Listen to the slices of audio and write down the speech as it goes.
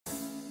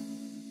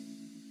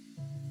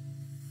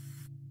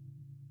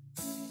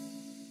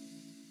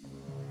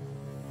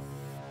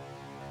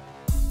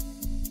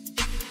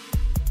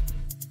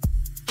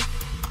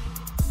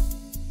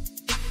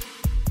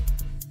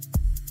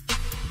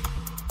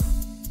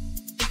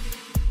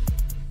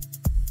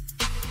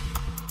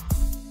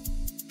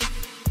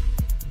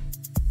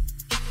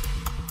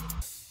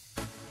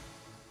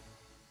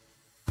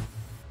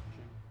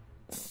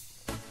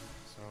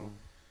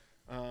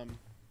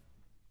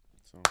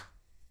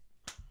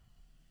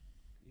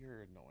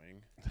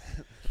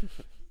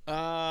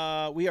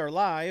We are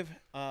live.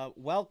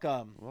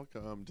 Welcome.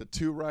 Welcome to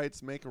Two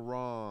Rights Make a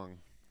Wrong.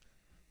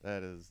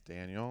 That is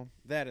Daniel.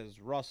 That is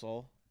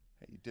Russell.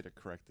 Hey, you did it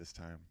correct this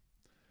time.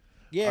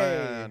 Yay,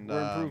 And,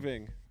 we're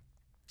improving.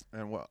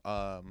 And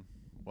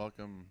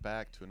welcome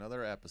back to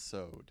another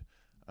episode.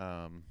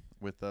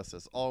 With us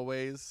as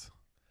always,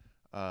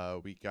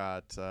 we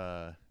got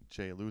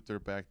Jay Luther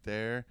back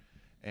there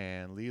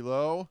and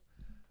Lilo.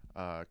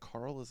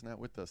 Karl is not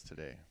with us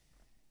today.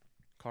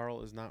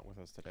 Karl is not with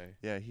us today.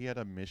 Yeah, he had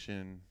a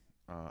mission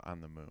on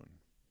the moon.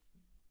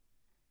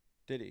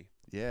 Did he?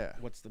 Yeah.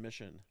 What's the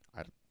mission?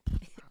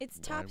 It's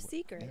top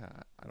secret. Yeah,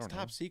 I don't It's know.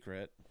 top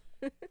secret.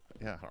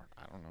 Yeah,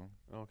 I don't know.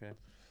 Okay.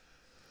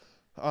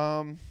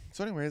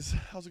 So anyways,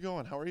 how's it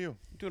going? How are you?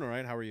 Doing all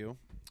right. How are you?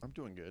 I'm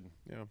doing good.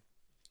 Yeah.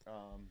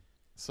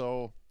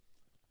 So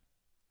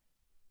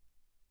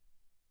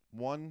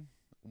one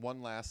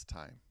last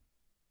time.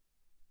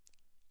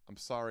 I'm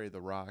sorry, The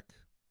Rock,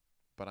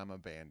 but I'm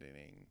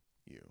abandoning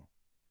you.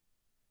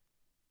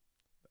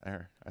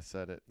 There, I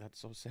said it. That's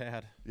so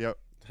sad. Yep.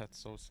 That's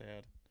so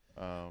sad.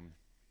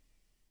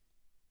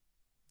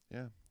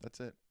 Yeah, that's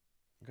it.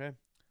 Okay.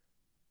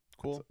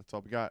 Cool. That's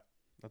all we got.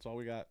 That's all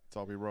we got. That's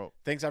all we wrote.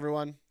 Thanks,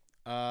 everyone.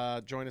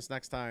 Join us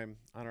next time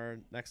on our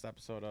next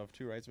episode of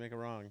Two Rights Make a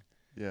Wrong.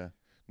 Yeah.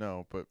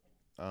 No, but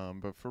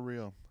for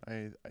real,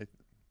 I I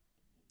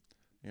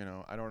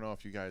don't know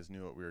if you guys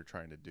knew what we were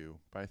trying to do,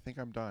 but I think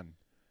I'm done.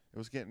 It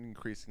was getting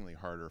increasingly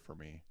harder for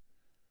me.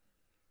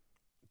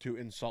 To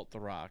insult The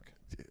Rock.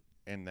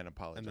 And then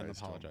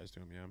apologize. To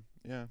him, yeah.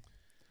 Yeah.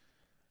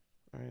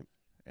 All right.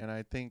 And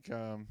I think,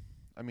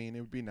 I mean,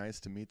 it would be nice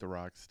to meet The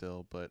Rock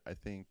still, but I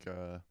think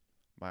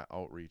my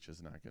outreach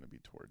is not going to be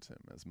towards him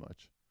as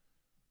much.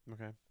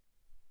 Okay.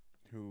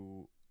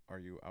 Who are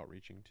you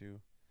outreaching to?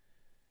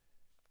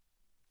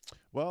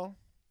 Well,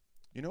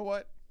 you know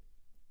what?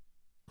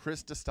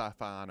 Chris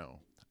DiStefano.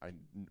 I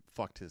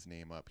fucked his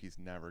name up. He's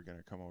never going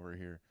to come over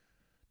here.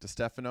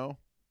 DiStefano?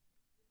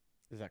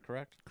 Is that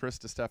correct? Chris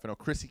DiStefano.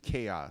 Chrissy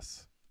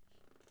Chaos.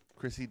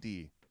 Chrissy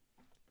D.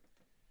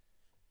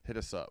 Hit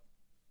us up.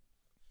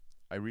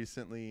 I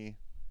recently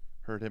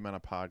heard him on a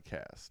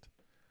podcast.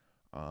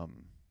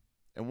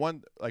 And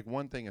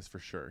one thing is for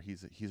sure,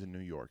 he's a New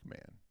York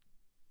man,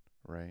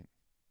 right?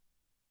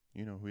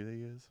 You know who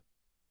he is?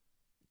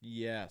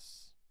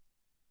 Yes.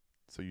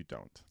 So you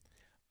don't.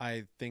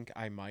 I think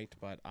I might,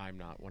 but I'm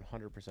not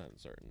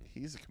 100% certain.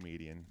 He's a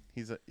comedian.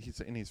 He's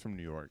from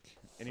New York,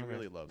 and he Okay.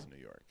 really loves New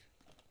York.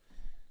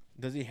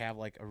 Does he have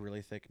like a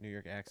really thick New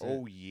York accent?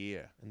 Oh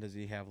yeah. And does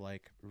he have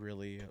like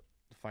really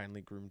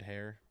finely groomed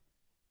hair?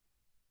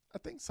 I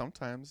think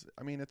sometimes.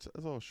 I mean, it's a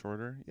little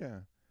shorter. Yeah.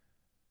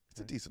 He's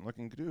a Okay. decent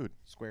looking dude.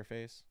 Square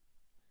face?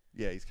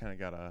 Yeah, he's kind of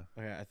got a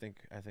Okay, I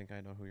think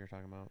I know who you're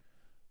talking about.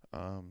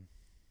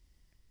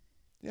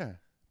 yeah,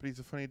 but he's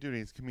a funny dude.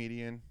 He's a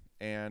comedian,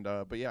 and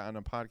but yeah, on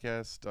a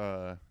podcast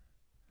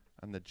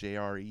on the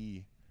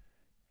JRE,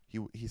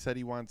 he said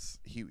he wants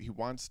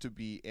to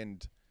be,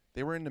 and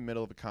they were in the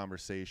middle of a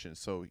conversation,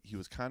 so he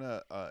was kind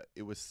of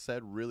it was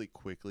said really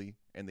quickly,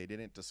 and they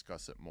didn't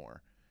discuss it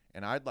more.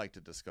 And I'd like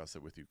to discuss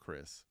it with you,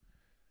 Chris.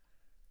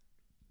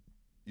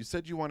 You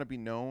said you want to be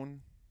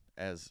known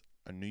as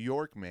a New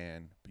York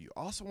man, but you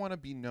also want to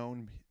be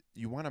known.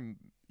 You want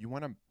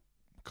to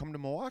come to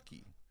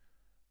Milwaukee.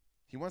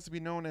 He wants to be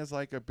known as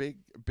like a big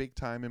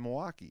time in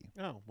Milwaukee.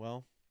 Oh,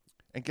 well.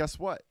 And guess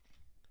what?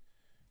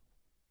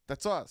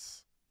 That's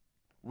us.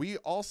 We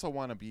also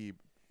want to be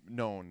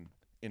known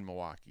in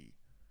Milwaukee.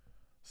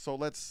 So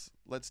let's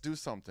do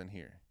something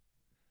here.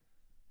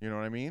 You know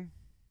what I mean?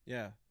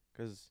 Yeah,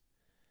 cuz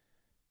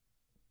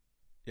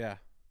yeah.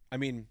 I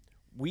mean,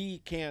 we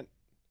can't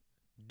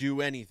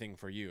do anything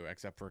for you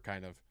except for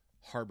kind of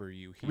harbor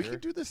you here. We can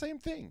do the same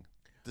thing.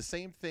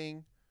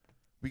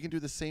 We can do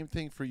the same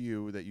thing for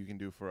you that you can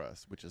do for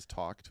us, which is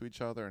talk to each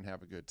other and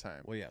have a good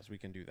time. Well, yes, we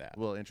can do that.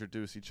 We'll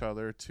introduce each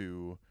other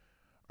to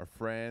our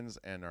friends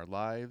and our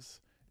lives.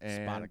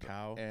 And, Spot a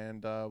cow.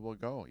 And we'll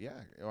go.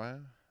 Yeah.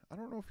 Well, I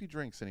don't know if he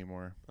drinks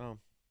anymore. Oh.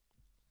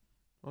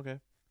 Okay.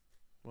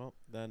 Well,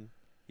 then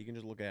he can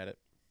just look at it.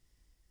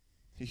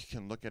 You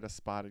can look at a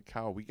spotted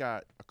cow. We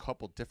got a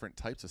couple different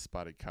types of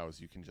spotted cows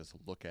you can just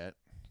look at.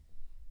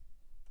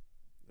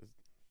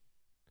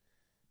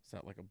 Is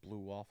that like a blue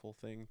waffle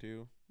thing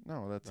too?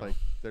 No, that's No. like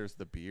there's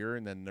the beer,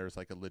 and then there's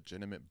like a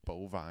legitimate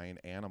bovine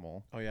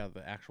animal. Oh yeah,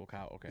 the actual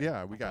cow. Okay.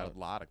 Yeah, we I got thought- a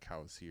lot of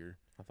cows here.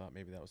 I thought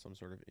maybe that was some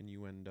sort of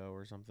innuendo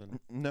or something.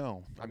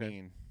 No, I Okay.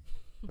 mean,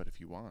 but if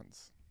you want.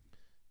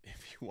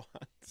 If you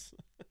want.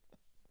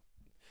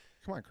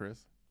 Come on,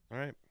 Chris. All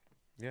right.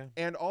 Yeah.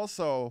 And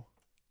also,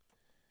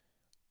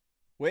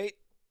 Wait.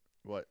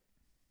 what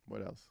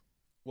else?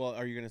 Well,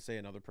 are you going to say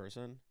another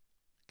person?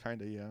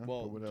 Kind of, yeah.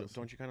 Well, but what else?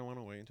 don't you kind of want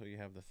to wait until you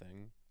have the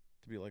thing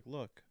to be like,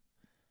 look.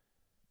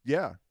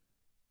 Yeah.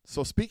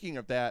 So speaking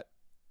of that,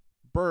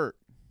 Bert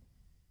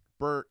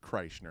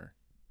Kreishner,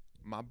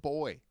 my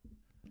boy.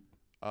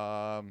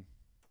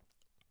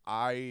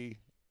 I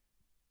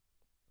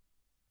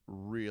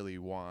really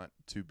want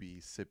to be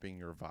sipping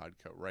your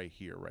vodka right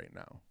here, right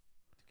now.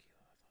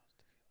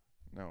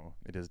 No,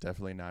 it is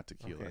definitely not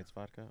tequila. Okay, it's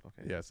vodka.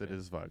 Okay. Yes, it good.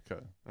 is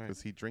vodka right.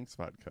 because he drinks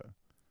vodka.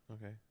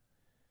 Okay.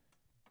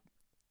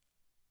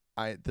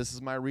 This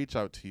is my reach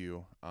out to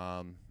you.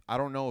 I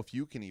don't know if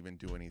you can even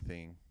do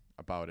anything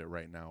about it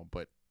right now,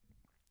 but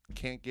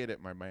can't get it,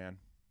 my man.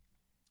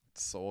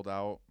 It's sold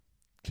out.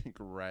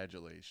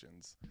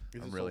 Congratulations.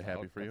 Is I'm it really sold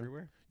happy out for you.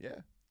 everywhere? Yeah.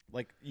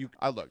 Like you.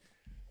 I look.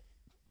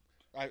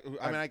 I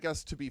I mean, I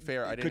guess to be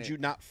fair, I didn't. Could you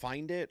not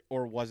find it,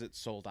 or was it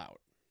sold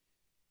out?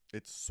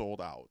 It's sold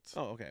out.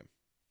 Oh, okay.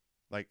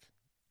 Like,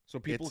 So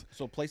people,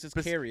 so places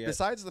bes- carry it.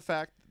 besides the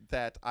fact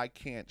that I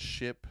can't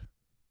ship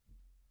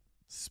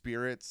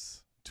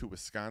spirits to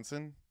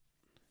Wisconsin,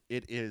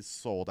 it is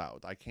sold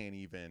out. I can't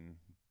even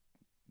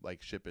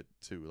like ship it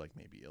to like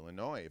maybe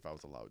Illinois if I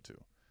was allowed to.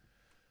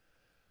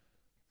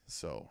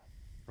 So,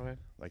 Okay.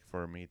 like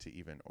for me to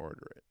even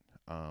order it.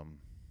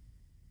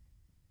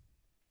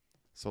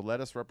 So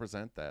let us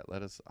represent that.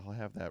 I'll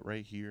have that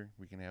right here.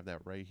 We can have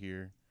that right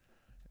here.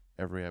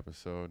 Every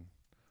episode,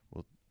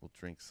 we'll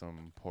drink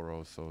some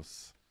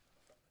Porosos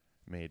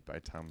made by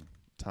Tom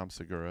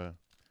Segura,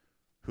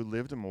 who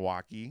lived in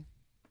Milwaukee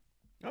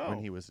when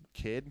he was a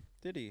kid.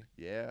 Did he?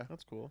 Yeah.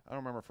 That's cool. I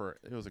don't remember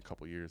it was a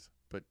couple years,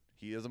 but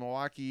he is a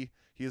Milwaukee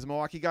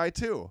guy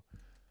too.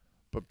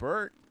 But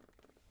Bert,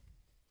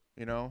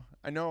 I know,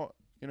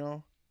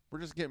 we're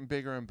just getting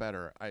bigger and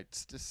better.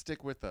 Just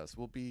stick with us.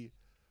 We'll be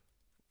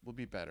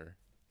better.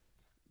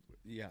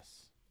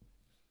 Yes.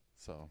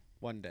 So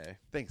One day.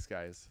 thanks,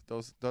 guys.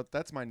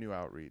 That's my new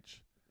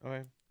outreach.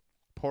 Okay.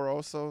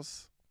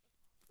 Porosos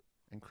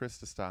and Chris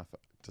DeStefano.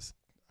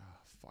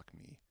 Fuck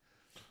me.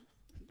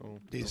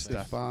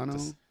 Stefano.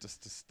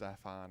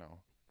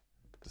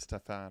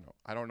 DeStefano.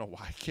 I don't know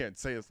why I can't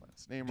say his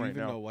last name Do you right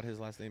even now. know what his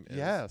last name is?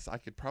 Yes, I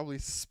could probably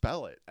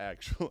spell it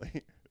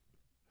actually.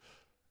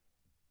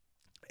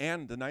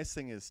 And the nice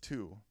thing is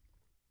too.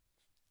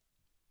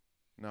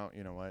 No,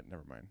 you know what?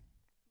 Never mind.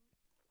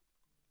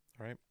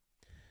 All right.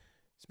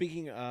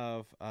 Speaking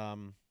of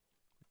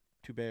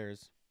Two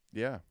Bears,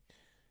 Yeah,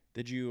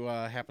 did you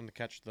happen to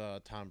catch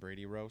the Tom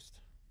Brady roast?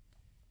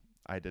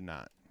 I did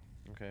not.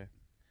 Okay.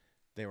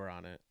 They were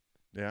on it.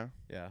 Yeah,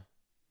 Yeah.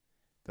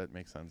 that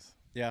makes sense.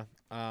 Yeah.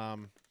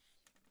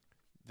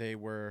 They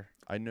were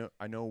I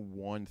know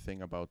one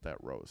thing about that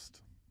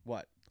roast.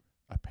 what?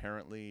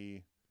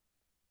 Apparently,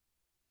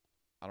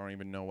 I don't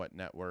even know what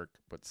network,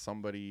 but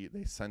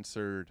they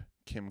censored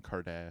Kim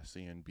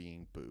Kardashian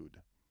being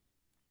booed.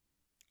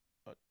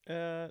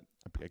 I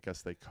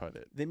guess they cut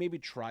it. They maybe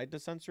tried to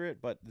censor it,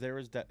 but there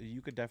was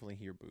you could definitely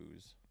hear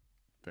boos.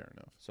 Fair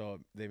enough. So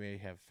they may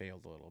have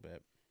failed a little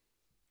bit.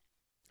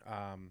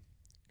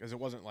 Because it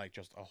wasn't like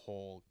just a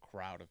whole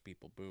crowd of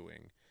people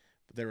booing,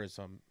 but there was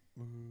some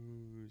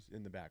boos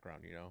in the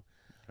background,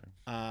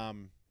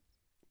 Okay.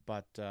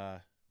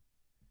 But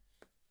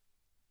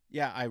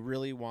yeah, I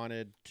really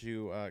wanted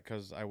to,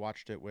 because I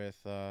watched it with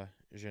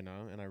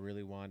Jenna, and I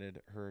really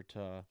wanted her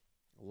to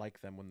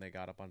like them when they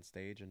got up on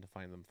stage and to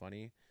find them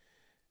funny.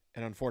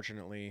 And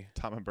unfortunately,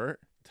 Tom and Bert,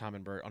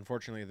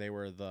 unfortunately, they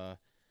were the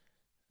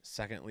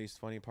second least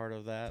funny part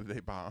of that. did they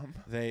bomb?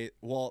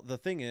 Well, the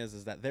thing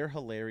is that they're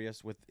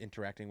hilarious with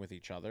interacting with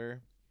each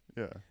other,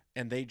 Yeah.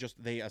 and they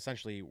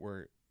essentially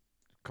were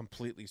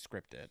completely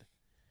scripted.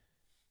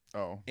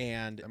 Oh.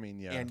 And I mean,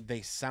 yeah. and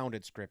they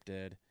sounded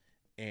scripted,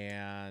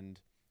 and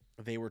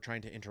they were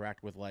trying to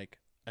interact with like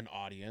an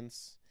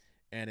audience,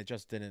 and it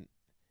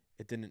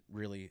didn't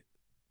really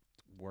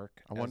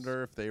work. I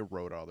wonder if they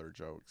wrote all their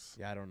jokes.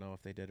 Yeah, I don't know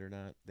if they did or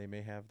not. They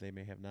may have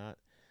not.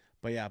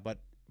 But yeah,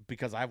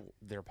 because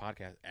their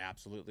podcast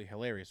absolutely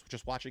hilarious.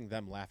 Just watching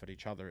them laugh at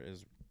each other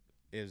is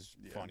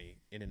Yeah. funny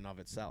in and of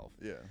itself.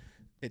 Yeah.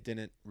 It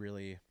didn't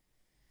really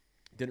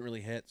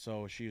hit.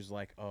 So she was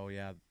like, "Oh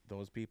yeah,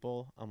 those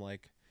people." I'm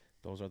like,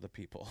 "Those are the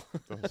people."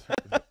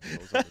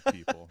 Those are the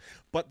people.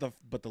 But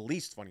the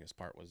least funniest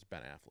part was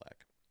Ben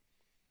Affleck.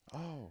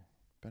 Oh,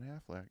 Ben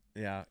Affleck.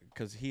 Yeah,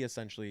 because he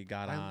essentially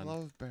got I on.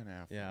 love Ben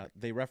Affleck. Yeah,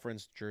 they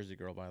referenced Jersey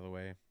Girl, by the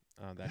way.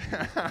 That he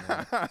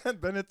was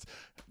in there.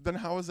 then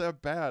how is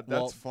that bad? That's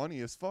Well, funny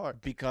as fuck.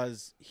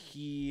 Because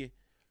he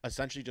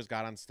essentially just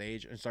got on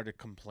stage and started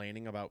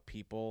complaining about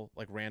people,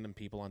 like random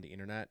people on the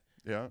internet,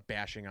 Yeah.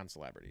 bashing on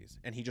celebrities,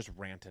 and he just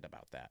ranted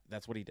about that.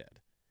 That's what he did.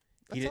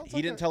 That He sounds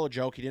didn't tell a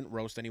joke. He didn't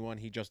roast anyone.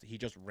 He just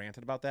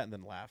ranted about that and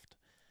then left.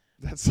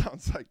 That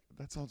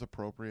sounds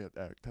appropriate.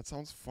 That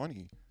sounds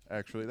funny.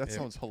 Actually, that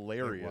sounds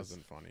hilarious. It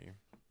wasn't funny.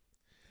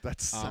 That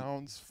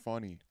sounds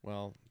funny.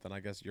 Well, then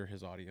I guess you're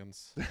his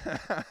audience.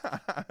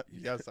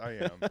 Yes, I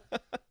am.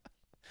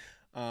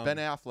 Ben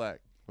Affleck,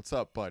 what's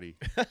up, buddy?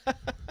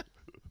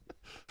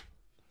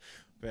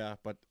 Yeah,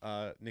 but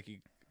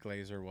Nikki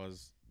Glazer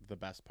was the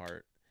best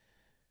part.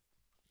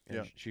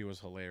 And Yeah. she was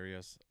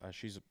hilarious.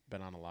 She's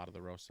been on a lot of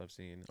the roasts I've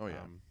seen. Oh,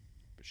 yeah.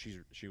 But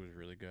she was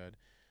really good.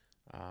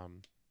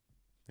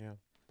 Yeah,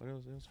 but it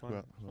was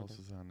fun. Who else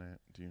is on that?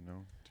 Do you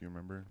know? Do you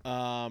remember?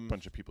 Um,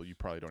 Bunch of people you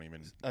probably don't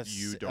even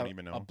a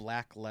even know.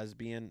 black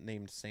lesbian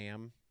named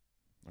Sam.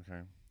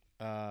 Okay.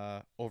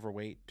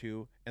 overweight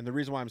too. And the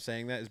reason why I'm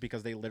saying that is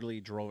because they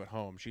literally drove it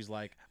home. She's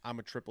like, I'm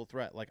a triple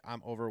threat. Like,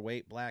 I'm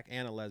overweight, black,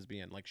 and a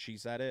lesbian. Like, she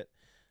said it.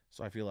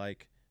 So I feel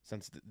like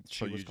since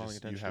she was calling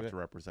attention you have to to it,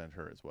 represent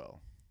her as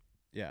well.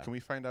 yeah. Can we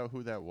find out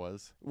who that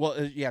was?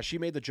 Well, yeah, she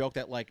made the joke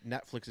that like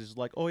Netflix is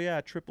like, oh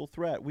yeah, triple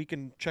threat. We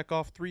can check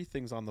off 3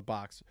 things on the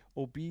box: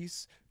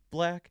 obese,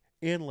 black,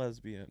 and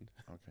lesbian.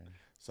 Okay,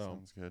 So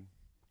sounds good.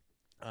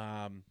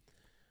 And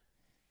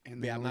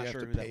they Yeah, I'm only not have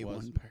sure to who that pay was.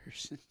 one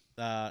person.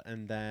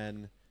 and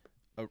then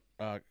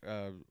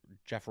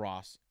Jeff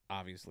Ross,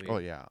 obviously. Oh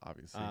yeah,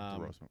 obviously the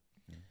Um, roast.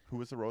 Yeah. Who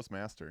was the roast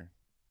master?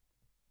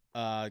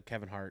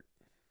 Kevin Hart.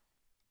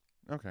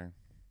 Okay,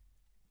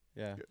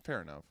 Yeah,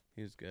 fair enough.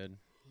 he was good.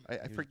 I He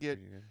was forget.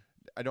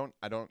 pretty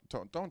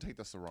good. Don't take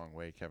this the wrong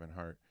way, Kevin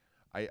Hart.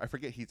 I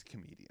forget he's a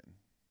comedian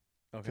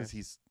Okay. because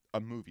he's a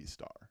movie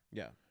star,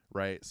 Yeah.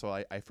 right? So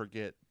I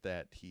forget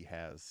that he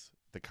has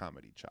the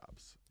comedy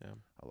chops. Yeah.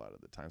 A lot of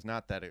the times,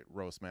 not that a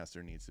roast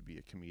master needs to be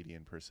a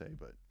comedian per se,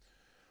 but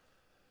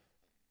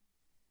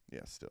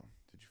yeah, still.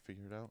 Did you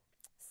figure it out?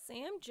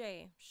 Sam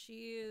J.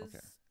 She is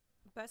Okay.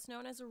 best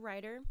known as a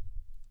writer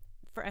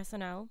for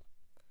SNL.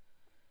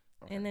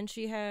 Okay. And then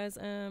she has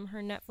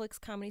her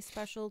Netflix comedy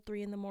special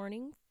 3 in the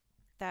Morning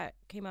that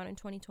came out in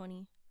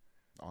 2020.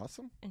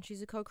 Awesome. And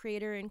she's a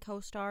co-creator and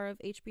co-star of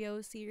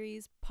HBO's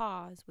series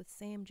Pause with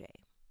Sam J.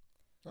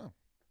 Awesome.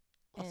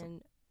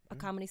 And a Yeah.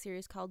 comedy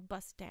series called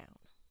Bust Down.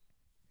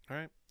 All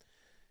right.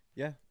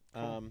 Yeah.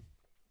 Cool.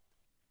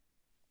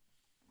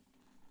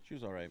 She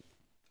was all right.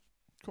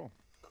 Cool.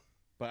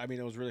 But I mean,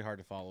 it was really hard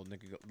to follow.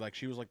 Like,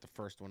 she was like the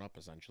first one up,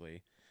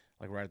 essentially,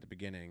 like right at the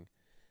beginning,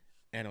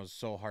 and it was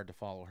so hard to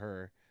follow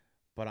her.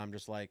 But I'm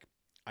just like,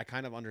 I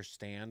kind of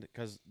understand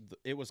because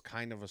it was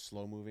kind of a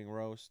slow moving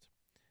roast,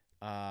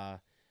 and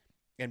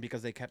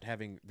because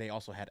they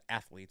also had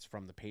athletes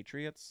from the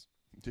Patriots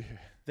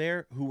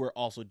there who were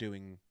also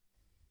doing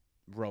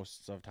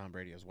roasts of Tom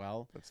Brady as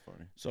well. That's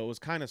funny. So it was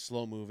kind of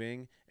slow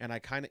moving, and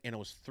it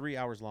was 3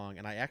 hours long,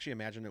 and I actually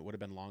imagined it would have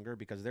been longer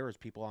because there was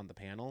people on the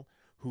panel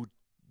who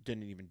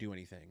didn't even do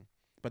anything,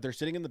 but they're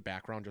sitting in the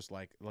background, just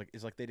like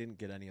it's like they didn't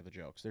get any of the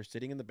jokes. They're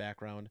sitting in the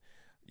background,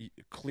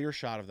 clear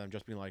shot of them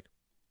just being like,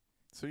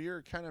 So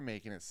you're kind of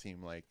making it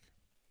seem like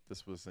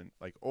this wasn't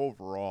like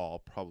overall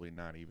probably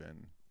not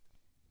even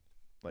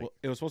like well,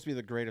 it was supposed to be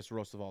the greatest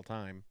roast of all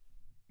time.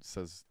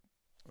 says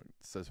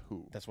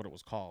who? That's what it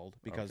was called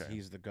because Okay.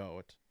 he's the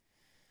GOAT.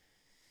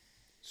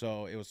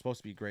 So it was supposed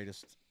to be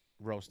greatest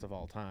roast of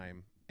all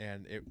time,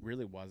 and it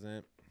really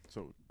wasn't.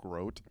 So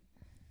Grote.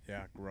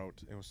 Yeah,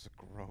 Grote. It was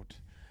a Grote.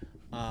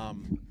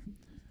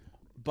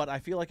 But I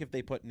feel like if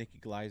they put Nikki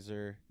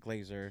Glazer,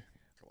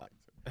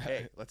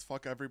 Hey, let's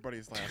fuck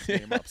everybody's last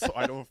name up so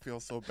I don't feel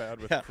so bad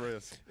with Yeah.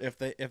 Chris. if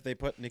they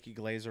put Nikki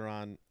Glazer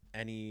on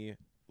any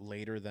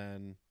later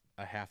than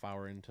a half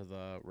hour into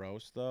the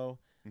roast, though,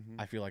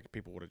 Mm-hmm. I feel like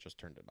people would have just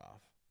turned it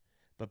off.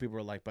 But people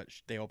were like,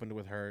 they opened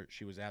with her.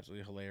 She was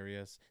absolutely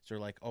hilarious. So they're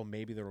like, oh,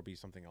 maybe there will be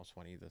something else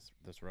funny this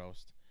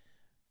roast,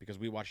 because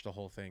we watched the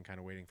whole thing kind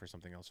of waiting for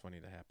something else funny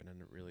to happen, and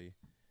it really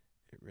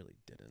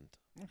didn't.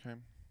 Okay.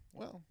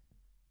 Well,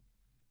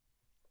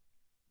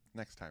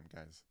 next time,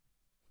 guys.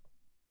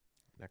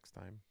 Next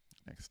time,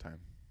 Next time.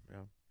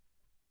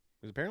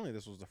 because apparently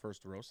this was the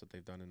first roast that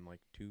they've done in like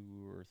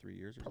 2 or 3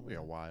 years or Probably a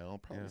something. while.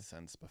 Probably Yeah.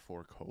 since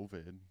before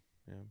COVID.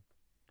 Yeah.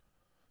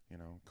 You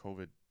know,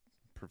 COVID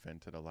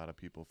prevented a lot of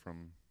people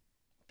from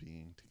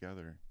being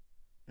together.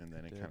 And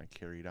then It it did. kind of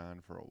carried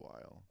on for a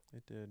while.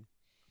 It did.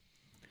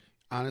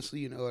 Honestly,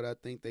 you know what I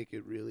think they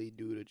could really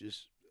do to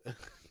just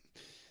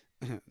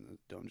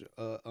dumb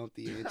up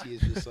the ante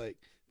is just like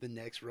the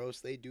next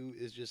roast they do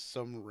is just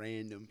some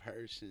random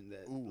person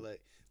that Ooh.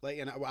 like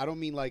and I don't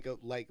mean like a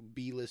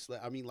B-list,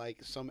 I mean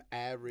like some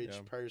average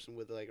Yeah. person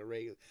with like a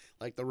regular,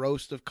 like the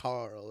roast of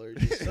Karl or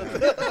just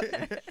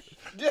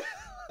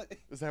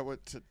Is that what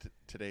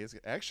today is?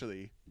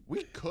 Actually,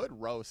 we could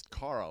roast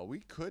Karl. We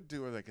could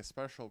do like a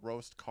special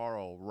roast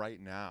Karl right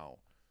now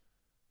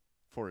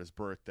for his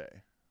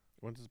birthday.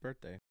 When's his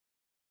birthday?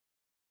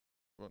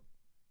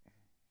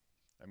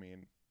 I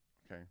mean,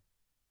 okay.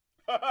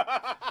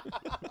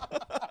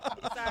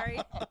 Sorry.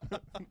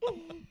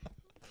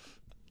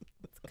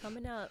 It's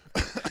coming up.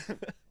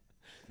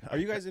 Are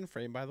you guys in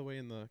frame, by the way,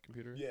 in the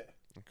computer? yeah.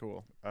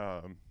 Cool.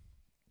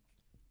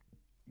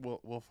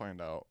 We'll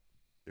find out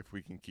if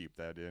we can keep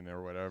that in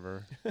or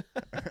whatever.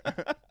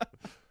 But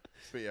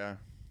yeah.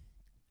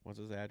 What's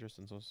his address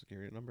and social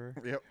security number?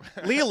 Yep.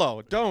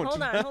 Lilo, don't.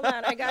 Hold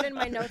on. I got it in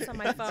my notes on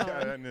my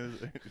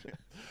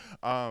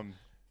phone.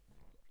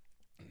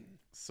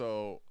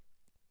 So,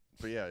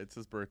 but yeah, it's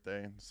his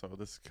birthday, so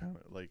this is kind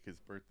of like his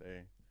birthday.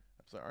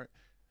 I'm sorry.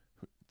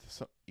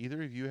 So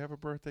either of you have a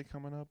birthday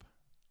coming up?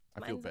 I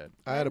feel Mine's- bad.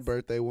 I had a Mine's-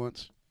 birthday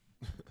once.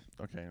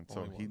 Okay, and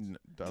so Only he once.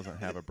 doesn't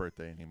have a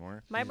birthday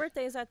anymore. My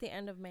birthday is at the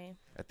end of May.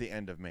 At the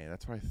end of May.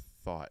 That's what I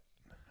thought.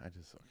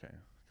 Okay,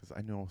 because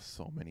I know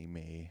so many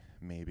May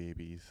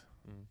babies.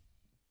 Mm.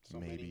 So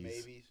many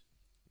Maybes. maybes.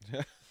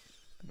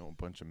 I know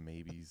a bunch of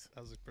maybes.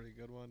 That was a pretty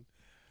good one.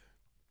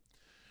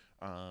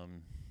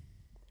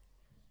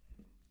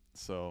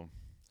 So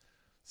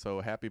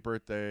happy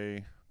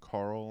birthday,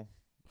 Karl.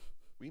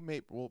 We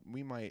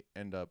might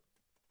end up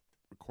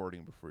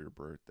recording before your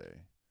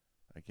birthday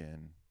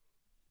again,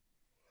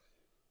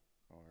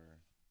 or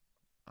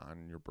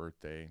on your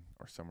birthday,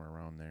 or somewhere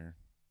around there.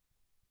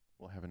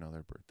 We'll have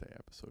another birthday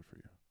episode for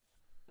you.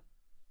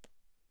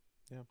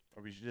 Yeah.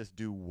 Or we should just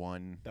do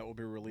one. That will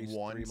be released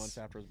 3 months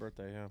after his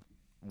birthday. Yeah.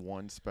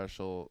 One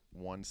special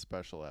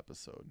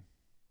episode.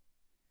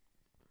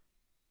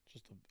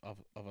 Just of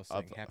us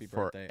saying happy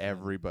for birthday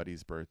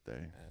everybody's birthday.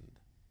 And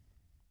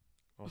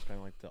almost kind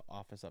of like the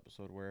Office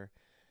episode where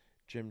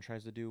Jim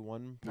tries to do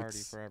one party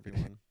for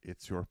everyone.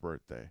 It's your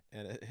birthday.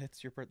 And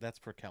it's your birthday. That's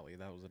for Kelly.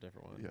 That was a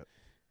different one. Yeah.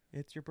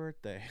 It's your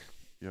birthday.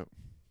 Yep.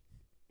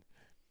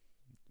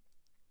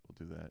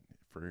 We'll do that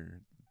for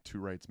Two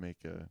Rights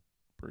Make a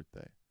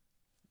Birthday.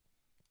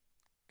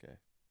 Okay.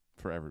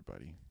 For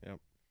everybody. Yep.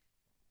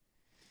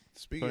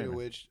 Speaking of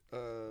which,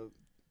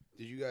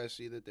 did you guys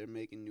see that they're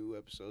making new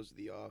episodes of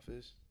The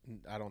Office?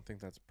 I don't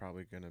think that's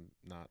probably gonna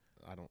not.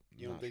 I don't.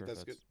 You don't think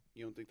that's good?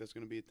 You don't think that's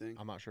gonna be a thing?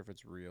 I'm not sure if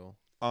it's real.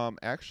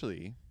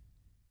 Actually,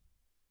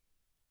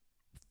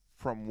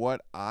 from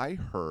what I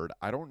heard,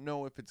 I don't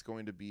know if it's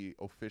going to be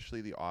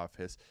officially The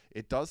Office.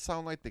 It does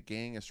sound like the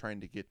gang is trying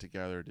to get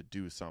together to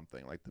do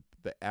something. Like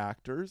the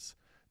actors,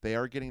 they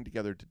are getting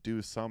together to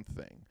do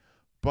something.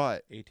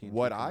 But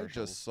what I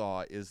just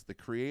saw is the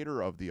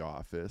creator of The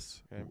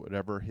Office,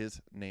 whatever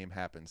his name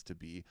happens to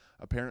be,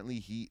 apparently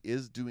he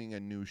is doing a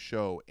new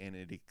show, and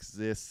it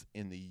exists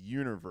in the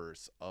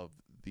universe of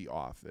The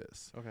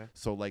Office. Okay.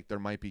 So, like, there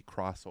might be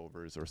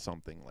crossovers or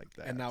something like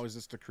that. And now is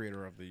this the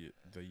creator of the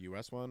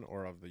U.S. one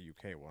or of the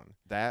U.K. one?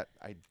 That,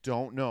 I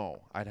don't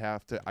know. I'd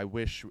have to, I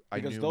wish I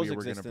knew we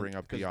were going to bring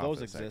up The Office,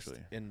 those exist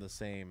actually. in the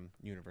same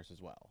universe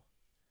as well.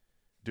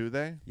 Do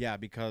they? Yeah,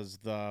 because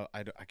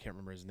I can't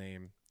remember his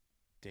name.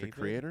 David? The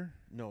creator?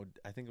 No,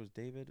 I think it was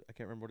David. I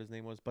can't remember what his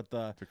name was, but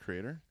the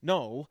creator?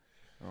 No.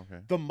 Okay.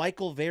 The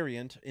Michael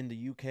variant in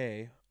the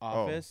UK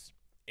Office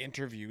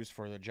interviews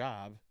for the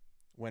job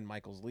when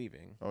Michael's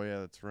leaving. Oh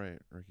yeah, that's right.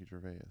 Ricky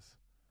Gervais.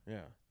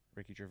 Yeah,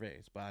 Ricky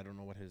Gervais, but I don't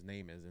know what his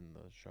name is in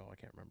the show. I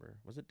can't remember.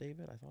 Was it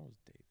David? I thought it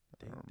was Dave.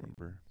 I don't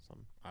remember.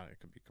 I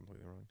could be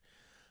completely wrong.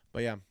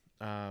 But yeah,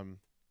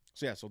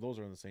 so those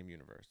are in the same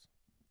universe.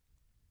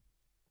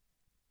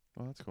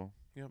 Oh, that's cool.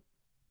 Yep.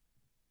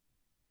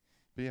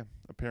 But yeah,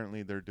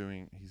 apparently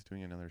he's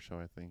doing another show,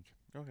 I think.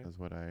 Okay. Is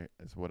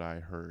what I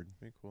heard.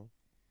 Pretty cool.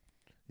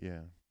 Yeah.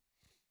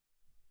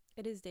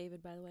 It is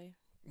David, by the way.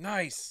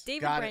 Nice.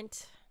 David Got Brent.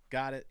 It.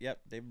 Got it.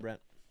 Yep, David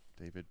Brent.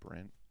 David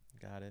Brent.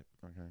 Got it.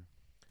 Okay.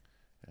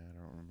 Yeah, I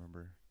don't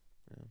remember.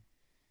 Yeah.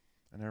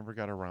 I never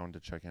got around to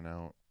checking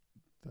out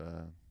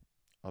the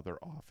other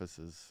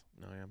offices.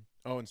 No, yeah.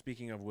 Oh, and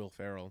speaking of Will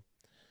Ferrell,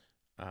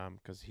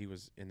 because he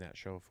was in that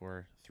show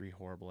for 3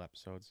 horrible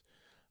episodes.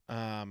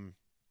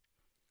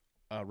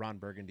 Ron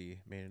Burgundy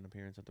made an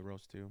appearance at the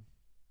roast too.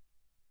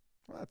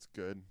 Well, that's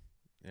good.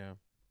 Yeah.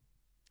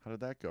 How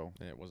did that go?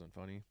 And it wasn't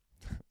funny.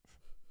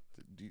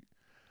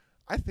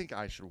 I think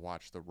I should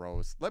watch the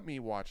roast. Let me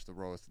watch the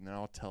roast, and then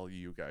I'll tell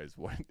you guys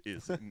what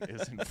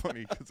isn't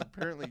funny, because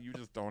apparently you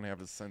just don't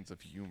have a sense of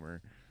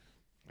humor.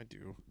 I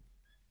do.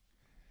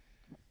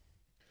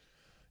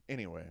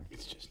 Anyway.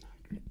 It's just not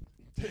great.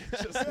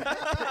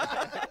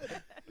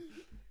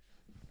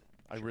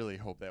 I really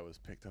hope that was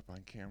picked up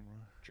on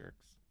camera. Jerks.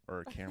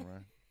 Or a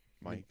camera.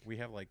 Mike. We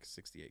have like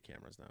 68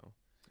 cameras now.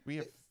 We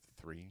have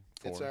 3,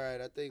 4. It's all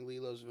right. I think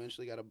Lilo's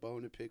eventually got a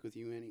bone to pick with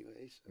you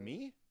anyway. So.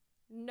 Me?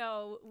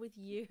 No, with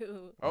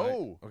you.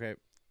 Oh. Right. Okay.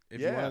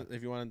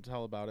 If you want to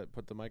tell about it,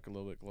 put the mic a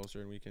little bit closer,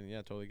 and we can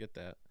totally get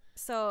that.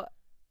 So,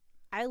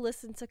 I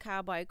listened to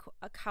Cowboy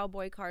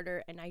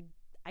Carter, and I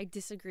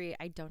disagree.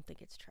 I don't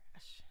think it's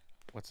trash.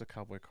 What's a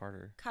Cowboy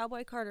Carter?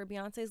 Cowboy Carter,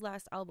 Beyonce's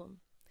last album.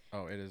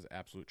 Oh, it is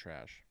absolute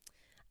trash.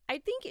 I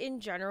think in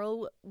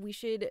general we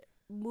should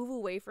move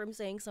away from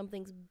saying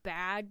something's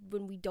bad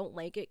when we don't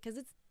like it, because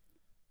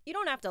you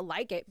don't have to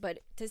like it, but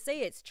to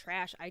say it's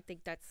trash, I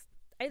think that's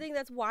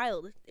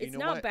wild. It's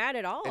not bad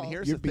at all. And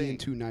here's You're the thing. being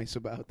too nice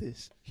about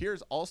this.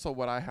 Here's also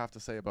what I have to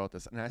say about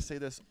this, and I say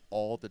this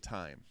all the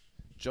time.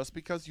 Just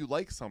because you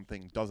like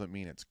something doesn't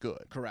mean it's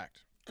good.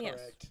 Correct. Yes,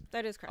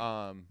 that is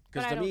correct.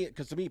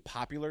 Because to me,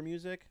 popular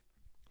music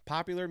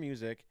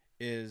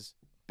is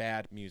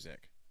bad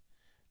music,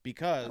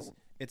 because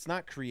it's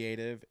not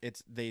creative.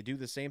 They do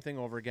the same thing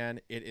over again.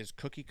 It is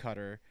cookie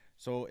cutter.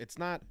 So it's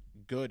not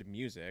good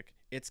music.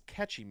 It's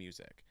catchy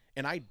music,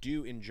 and I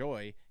do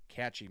enjoy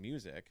catchy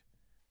music,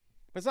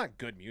 but it's not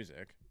good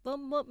music. Well,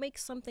 what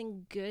makes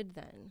something good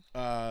then?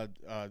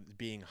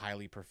 Being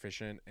highly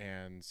proficient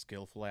and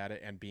skillful at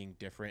it, and being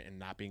different, and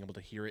not being able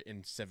to hear it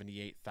in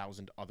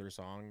 78,000 other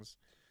songs.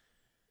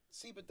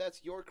 See, but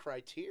that's your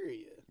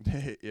criteria.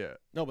 Yeah.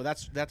 No, but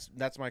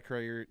that's my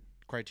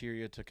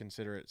criteria to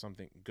consider it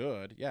something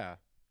good. Yeah.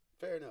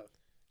 Fair enough.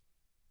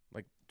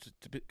 Like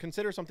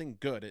consider something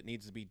good, it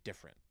needs to be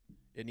different.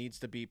 It needs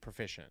to be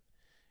proficient.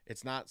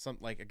 It's not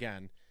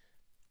again,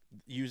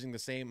 using the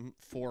same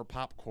 4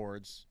 pop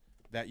chords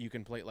that you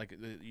can play. Like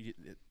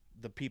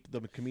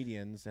the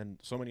comedians and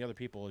so many other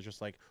people is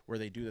just like where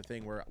they do the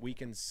thing where we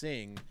can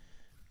sing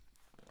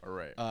All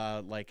right.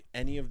 like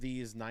any of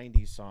these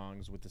 90s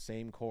songs with the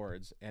same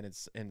chords and it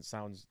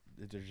sounds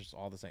they're just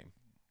all the same.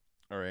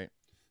 All right.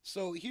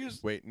 So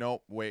here's Wait,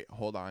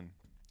 hold on.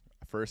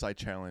 First, I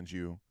challenge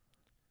you.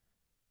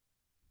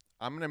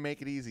 I'm going to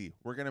make it easy.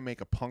 We're going to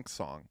make a punk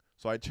song.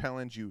 So I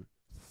challenge you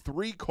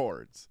 3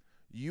 chords.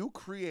 You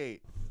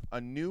create a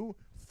new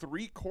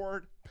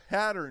 3-chord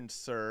pattern,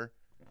 sir,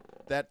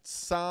 that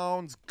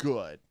sounds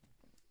good.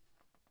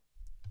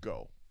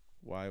 Go.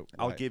 Why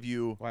I'll give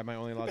you why am I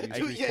only allowed to use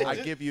Dude, 3 yeah, chords?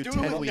 I give you do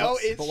 10 it with weeks. no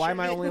But why am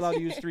I only allowed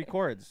to use 3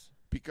 chords?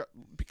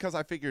 Because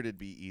I figured it'd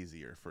be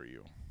easier for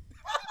you.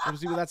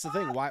 See, but that's the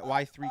thing.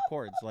 Why 3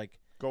 chords? Like,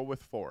 Go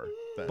with 4.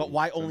 Then. but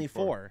why Then only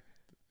 4?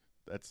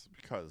 That's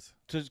because.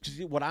 Because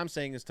what I'm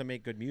saying is to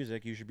make good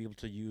music, you should be able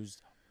to use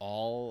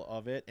all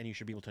of it, and you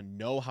should be able to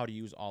know how to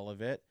use all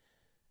of it.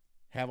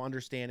 Have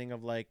understanding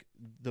of like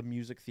the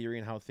music theory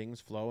and how things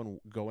flow,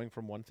 and going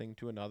from one thing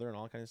to another, and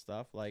all kind of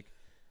stuff. Like,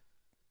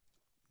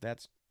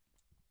 that's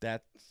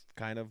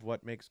kind of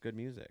what makes good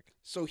music.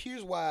 So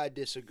here's why I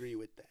disagree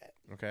with that.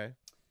 Okay.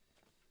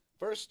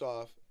 First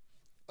off,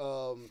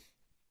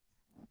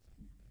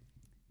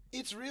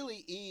 it's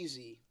really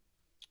easy.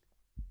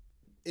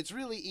 It's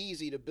really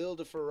easy to build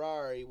a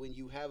Ferrari when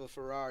you have a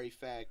Ferrari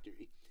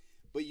factory.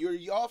 But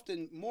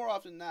more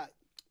often than not,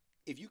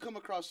 if you come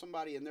across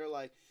somebody and they're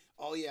like,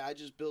 "Oh yeah, I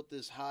just built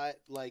this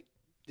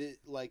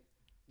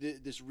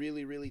this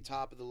really really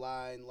top of the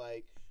line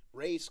like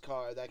race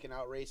car that can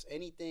outrace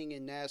anything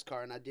in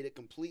NASCAR, and I did it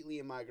completely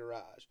in my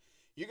garage,"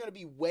 you're gonna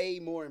be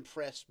way more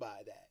impressed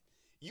by that.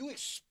 You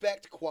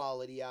expect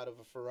quality out of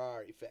a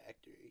Ferrari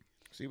factory.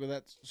 See, but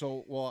that's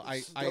so. Well,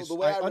 The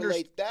way I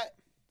relate that.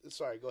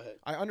 Sorry, go ahead.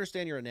 I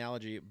understand your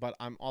analogy, but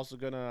I'm also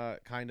gonna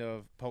kind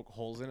of poke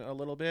holes in it a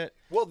little bit.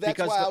 Well, that's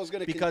why I was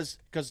gonna because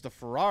the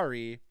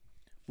Ferrari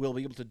will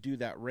be able to do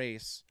that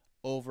race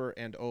over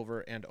and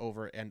over and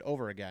over and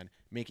over again,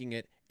 making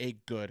it a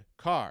good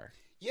car.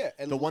 Yeah,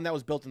 and The one that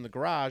was built in the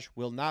garage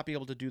will not be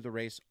able to do the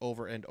race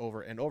over and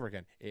over and over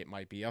again. It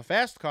might be a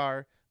fast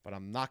car, but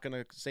I'm not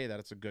gonna say that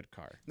it's a good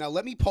car. Now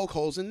let me poke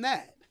holes in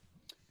that.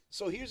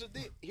 So here's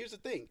the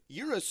thing.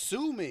 You're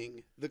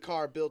assuming the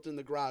car built in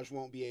the garage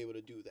won't be able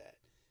to do that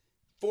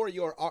for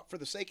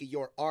the sake of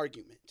your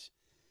argument.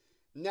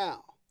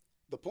 Now,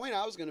 the point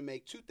I was going to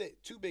make two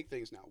big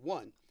things now.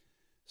 One,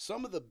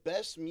 some of the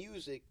best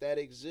music that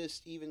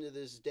exists even to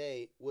this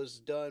day was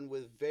done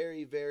with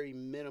very very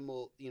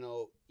minimal,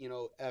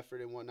 effort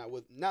and whatnot.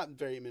 With not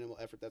very minimal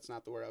effort, that's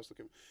not the word I was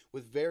looking for.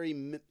 With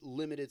very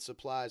limited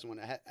supplies and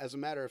whatnot. As a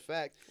matter of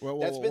fact,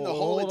 that's been the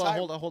whole entire.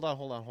 Hold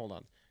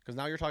on. Because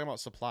now you're talking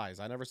about supplies.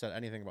 I never said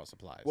anything about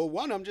supplies. Well,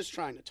 one, I'm just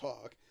trying to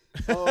talk.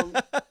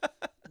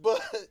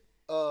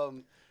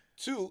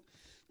 Two,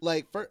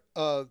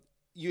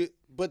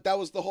 but that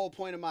was the whole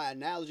point of my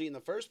analogy in the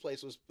first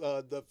place. Was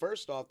the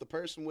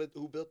person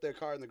who built their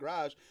car in the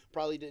garage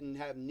probably didn't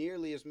have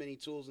nearly as many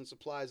tools and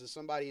supplies as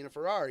somebody in a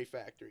Ferrari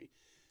factory.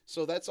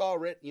 So that's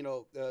already,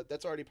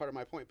 that's already part of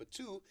my point. But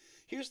two,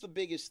 here's the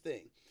biggest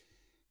thing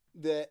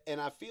and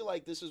I feel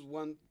like this is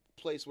one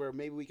place where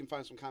maybe we can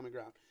find some common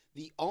ground.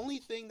 The only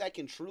thing that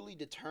can truly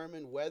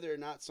determine whether or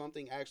not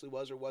something actually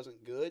was or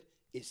wasn't good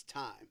is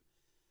time.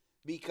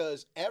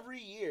 Because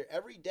every year,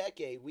 every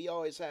decade, we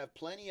always have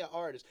plenty of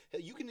artists.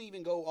 You can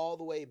even go all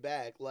the way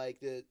back, like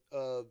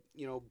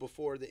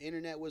before the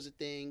internet was a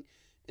thing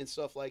and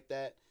stuff like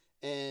that.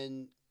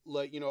 And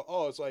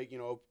it's like,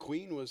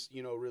 Queen was,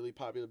 really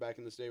popular back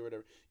in this day or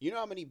whatever. You know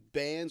how many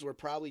bands were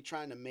probably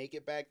trying to make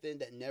it back then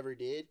that never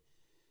did?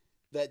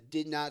 That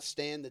did not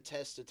stand the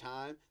test of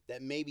time,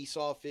 that maybe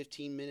saw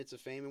 15 minutes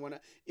of fame and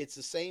whatnot. It's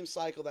the same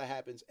cycle that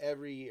happens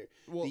every year.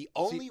 Well, the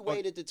only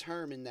way to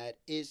determine that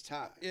is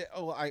time. Yeah,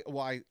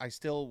 I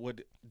still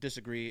would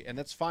disagree, and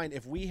that's fine.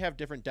 If we have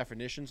different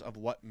definitions of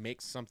what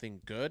makes something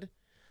good,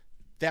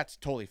 that's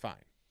totally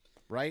fine,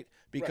 right?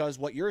 Because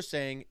what you're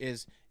saying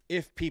is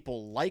if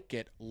people like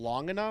it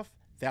long enough,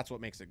 that's what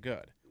makes it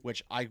good.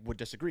 Which I would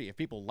disagree. If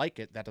people like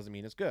it, that doesn't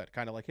mean it's good.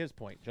 Kind of like his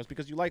point. Just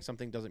because you like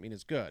something doesn't mean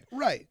it's good.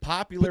 Right.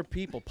 Popular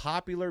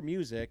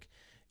music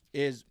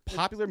is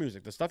popular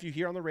music. The stuff you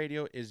hear on the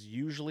radio is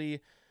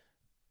usually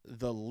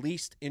the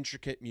least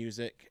intricate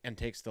music and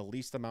takes the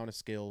least amount of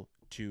skill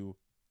to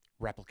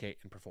replicate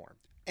and perform.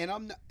 And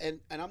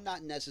I'm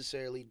not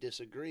necessarily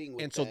disagreeing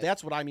with and that. So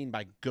that's what I mean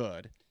by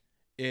good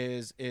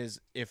is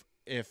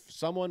if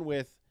someone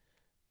with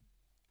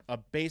a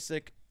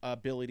basic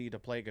ability to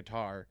play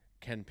guitar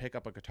can pick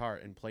up a guitar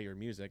and play your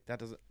music,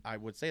 I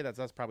would say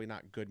that's probably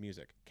not good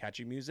music.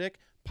 Catchy music,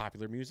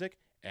 popular music,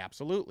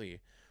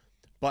 absolutely.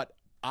 But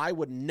I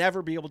would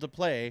never be able to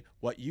play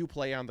what you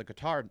play on the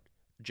guitar,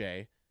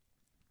 Jay.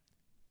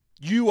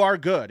 You are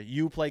good.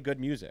 You play good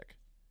music.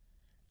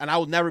 And I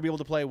will never be able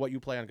to play what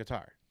you play on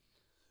guitar.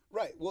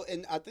 Right. Well,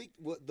 and I think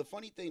what the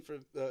funny thing for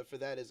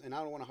that is, and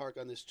I don't want to hark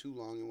on this too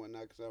long and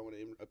whatnot because I don't want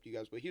to interrupt you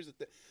guys. But here's the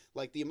thing: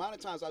 like the amount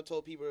of times I've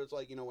told people, it's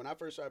like when I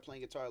first started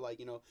playing guitar,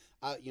 like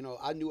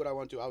I knew what I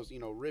wanted to. I was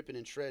ripping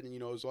and shredding.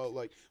 It was all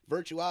like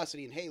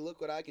virtuosity and hey, look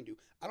what I can do.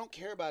 I don't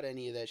care about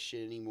any of that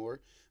shit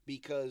anymore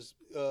because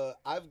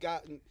I've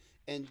gotten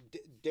and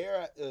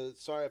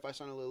sorry if I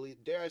sound a little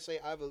dare I say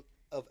I've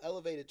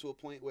elevated to a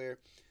point where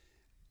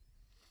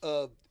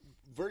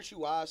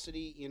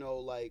virtuosity,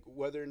 like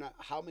whether or not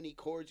how many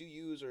chords you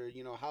use or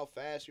how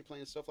fast you're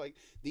playing stuff, like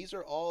these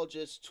are all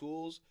just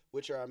tools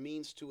which are a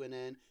means to an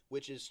end,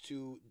 which is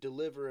to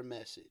deliver a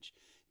message.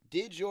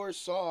 Did your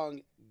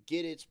song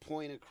get its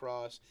point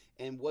across,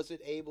 and was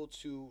it able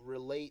to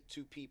relate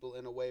to people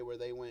in a way where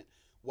they went,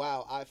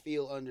 wow, I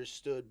feel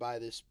understood by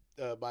this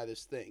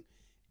thing?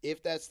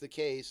 If that's the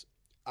case,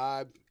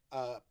 I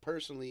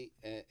personally,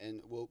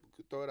 and we'll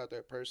throw it out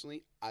there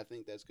personally, I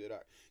think that's good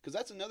art. Because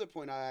that's another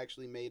point I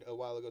actually made a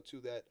while ago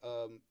too that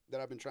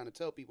I've been trying to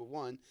tell people.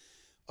 One,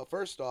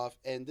 first off,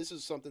 and this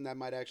is something that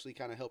might actually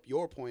kind of help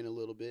your point a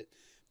little bit.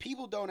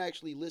 People don't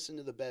actually listen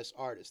to the best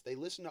artists. They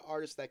listen to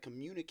artists that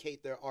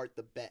communicate their art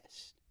the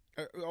best.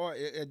 I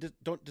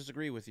don't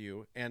disagree with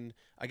you, and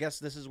I guess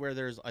this is where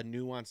there's a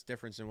nuanced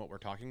difference in what we're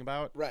talking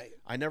about. Right.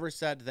 I never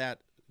said that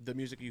the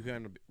music you hear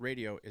on the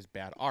radio is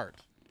bad art.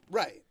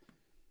 Right.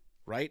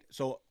 Right?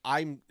 So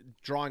I'm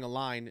drawing a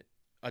line,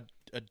 a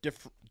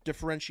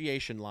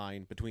differentiation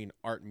line between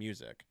art and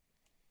music.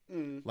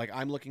 Like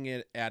I'm looking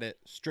at it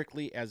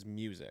strictly as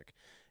music.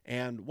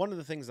 And one of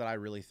the things that I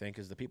really think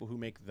is the people who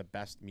make the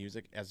best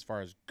music, as far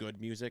as good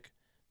music,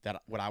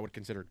 that what I would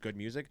consider good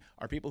music,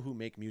 are people who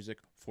make music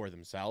for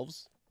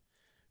themselves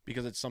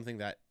because it's something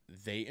that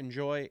they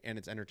enjoy and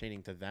it's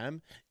entertaining to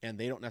them, and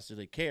they don't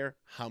necessarily care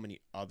how many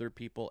other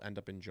people end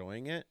up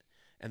enjoying it.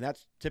 And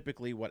that's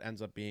typically what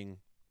ends up being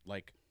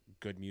like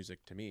good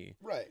music to me.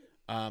 Right.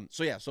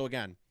 So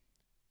again,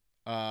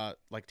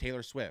 like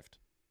Taylor Swift,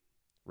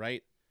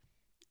 right?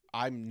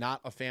 I'm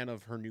not a fan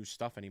of her new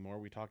stuff anymore.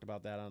 We talked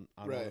about that on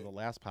one of the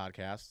last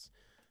podcasts.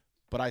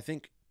 But I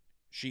think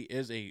she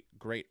is a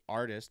great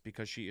artist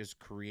because she is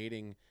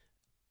creating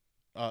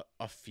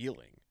a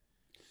feeling.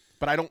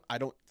 But I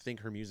don't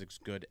think her music's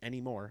good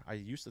anymore. I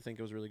used to think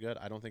it was really good.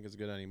 I don't think it's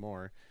good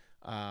anymore.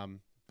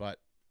 But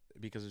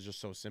because it's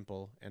just so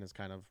simple and it's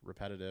kind of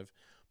repetitive.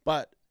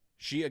 But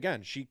she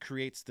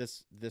creates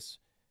this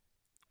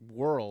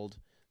world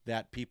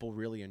that people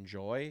really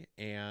enjoy,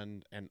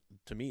 and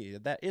to me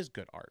that is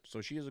good art. So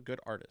she is a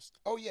good artist.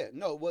 Oh yeah,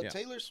 no. What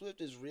Taylor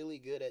Swift is really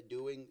good at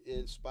doing,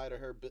 in spite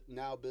of her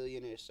now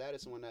billionaire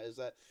status and whatnot, is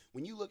that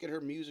when you look at her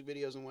music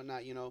videos and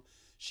whatnot,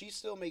 she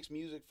still makes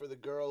music for the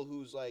girl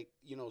who's like,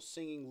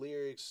 singing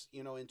lyrics,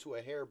 into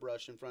a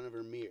hairbrush in front of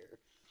her mirror.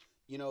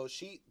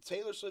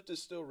 Taylor Swift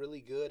is still really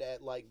good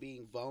at like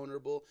being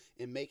vulnerable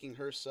and making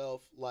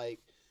herself like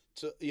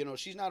to,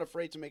 she's not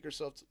afraid to make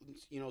herself,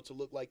 to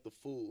look like the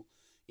fool.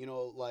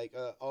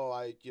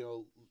 I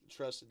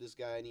trusted this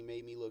guy and he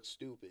made me look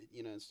stupid,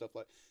 and stuff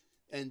like.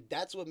 And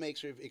that's what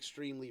makes her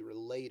extremely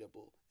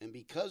relatable. And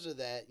because of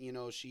that,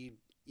 she,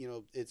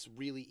 it's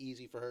really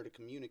easy for her to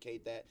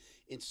communicate that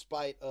in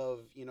spite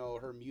of,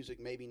 her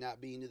music maybe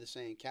not being to the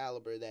same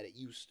caliber that it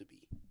used to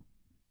be.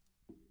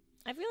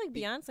 I feel like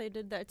Beyonce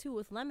did that too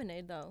with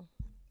Lemonade, though.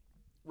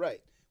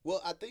 Right.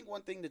 Well, I think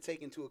one thing to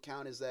take into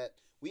account is that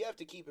we have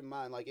to keep in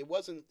mind, like, it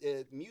wasn't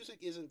music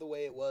isn't the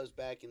way it was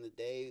back in the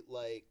day,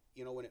 like,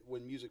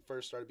 when music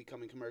first started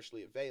becoming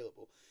commercially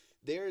available.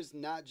 There's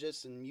not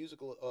just a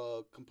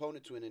musical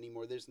component to it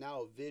anymore. There's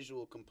now a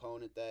visual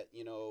component that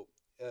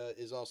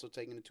is also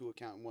taken into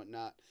account and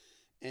whatnot.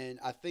 And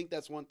I think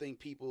that's one thing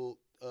people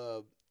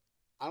I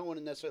don't want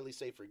to necessarily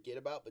say forget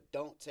about, but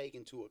don't take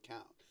into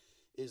account.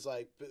 Is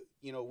like,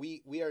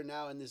 we are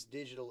now in this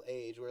digital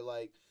age where,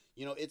 like,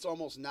 it's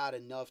almost not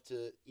enough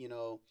to,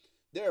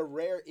 there are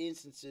rare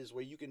instances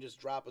where you can just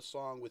drop a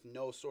song with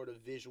no sort of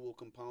visual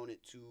component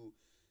to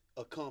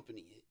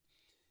accompany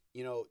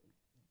it.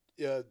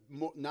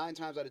 9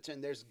 times out of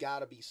 10, there's got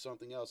to be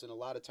something else. And a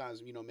lot of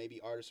times,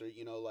 maybe artists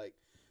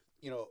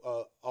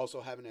are,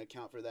 also having to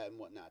account for that and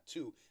whatnot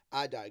too.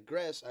 I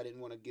digress. I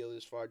didn't want to go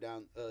this far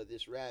down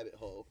this rabbit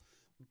hole.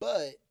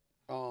 But,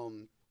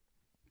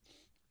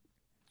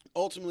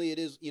 ultimately, it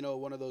is,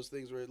 one of those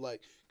things where,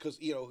 like, because,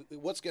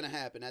 what's going to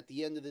happen at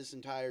the end of this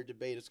entire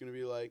debate? It's going to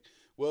be like,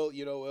 well,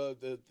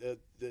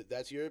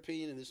 that's your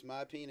opinion and this is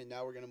my opinion, and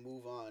now we're going to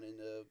move on and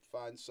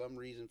find some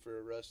reason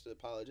for Russ to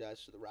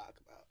apologize to The Rock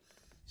about.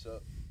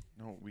 So,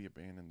 no, we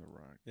abandoned The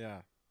Rock.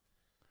 Yeah.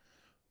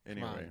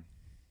 Anyway.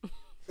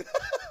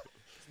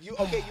 You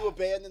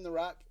abandoned The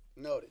Rock?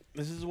 Noted.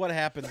 This is what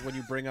happens when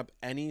you bring up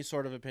any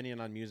sort of opinion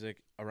on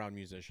music around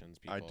musicians.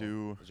 People I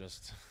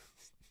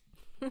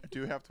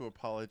do have to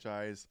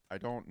apologize. I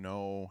don't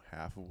know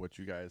half of what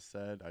you guys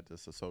said. I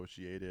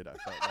disassociated.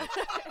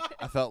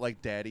 I felt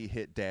like Daddy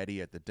hit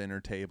Daddy at the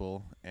dinner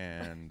table,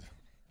 and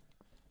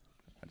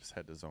I just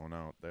had to zone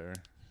out there.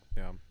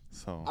 Yeah.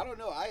 So I don't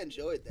know. I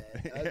enjoyed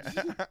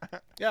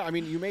that. Yeah, I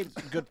mean, you made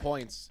good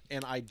points,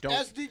 and I don't.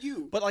 As did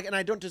you. But like, and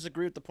I don't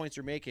disagree with the points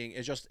you're making.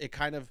 It's just it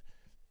kind of,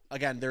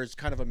 again, there's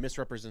kind of a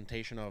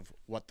misrepresentation of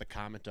what the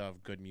comment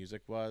of good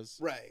music was,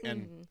 Right.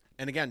 And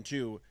again,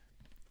 too,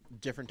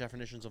 different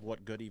definitions of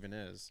what good even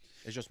is.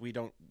 It's just we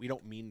don't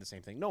mean the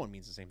same thing. No one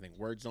means the same thing.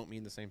 Words don't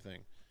mean the same thing.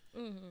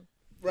 Right.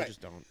 They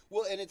just don't.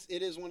 Well, and it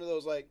is one of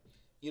those, like,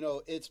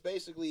 it's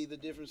basically the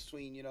difference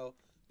between,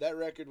 that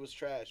record was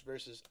trash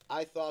versus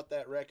I thought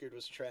that record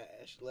was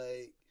trash.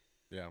 Like,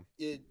 Yeah.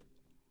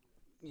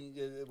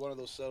 One of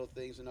those subtle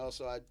things. And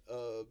also, I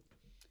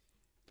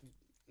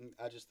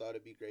just thought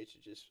it'd be great to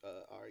just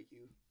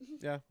argue.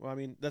 Yeah. Well, I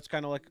mean, that's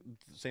kind of like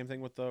the same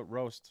thing with the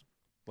roast.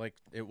 Like,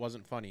 it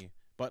wasn't funny,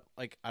 but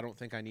like, I don't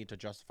think I need to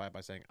justify it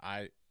by saying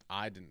I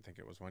didn't think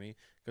it was funny,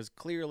 because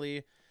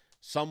clearly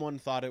someone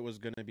thought it was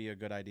going to be a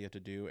good idea to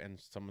do, and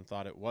someone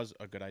thought it was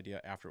a good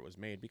idea after it was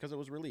made because it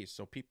was released.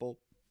 So people,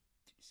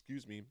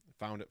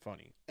 found it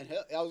funny. And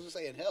hell, I was just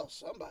saying, hell,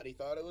 somebody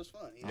thought it was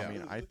funny. I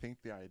mean, I think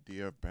the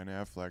idea of Ben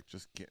Affleck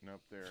just getting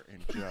up there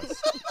and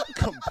just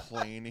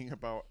complaining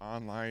about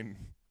online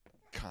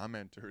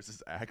commenters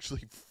is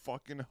actually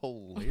fucking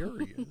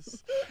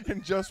hilarious,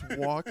 and just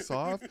walks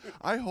off.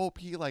 I hope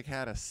he like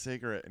had a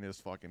cigarette in his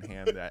fucking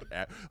hand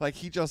like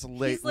he just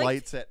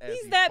lights it as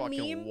he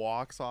fucking meme.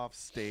 walks off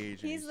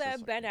stage. He's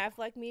that Ben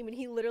Affleck meme, and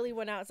he literally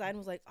went outside and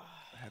was like, "Oh."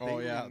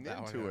 They yeah, leaned that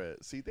into one,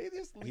 it. See, they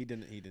just He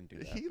didn't do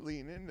that. he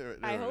leaned into it.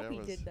 I hope he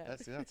did that.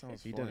 That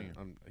sounds He funny.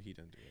 didn't. He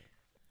didn't do it.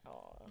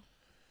 Oh.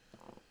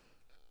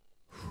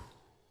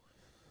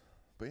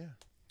 But yeah.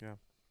 Yeah.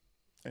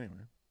 Anyway.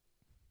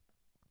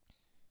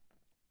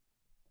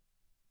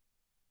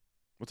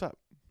 What's up?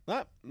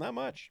 Not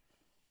much.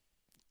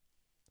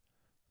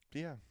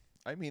 Yeah.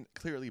 I mean,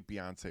 clearly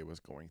Beyonce was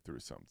going through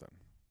something.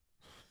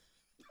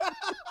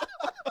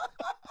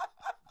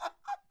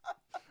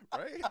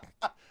 Right?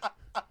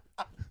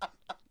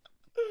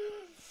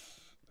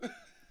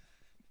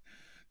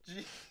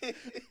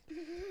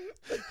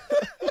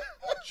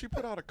 She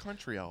put out a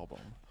country album.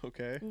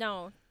 Okay.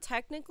 No,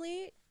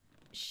 technically,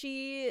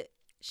 she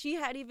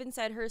had even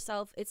said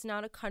herself, it's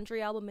not a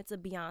country album, it's a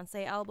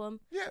Beyonce album.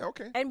 Yeah,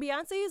 okay. And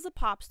Beyonce is a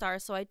pop star,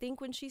 so I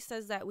think when she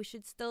says that, we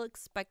should still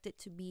expect it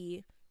to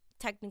be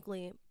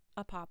technically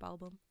a pop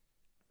album.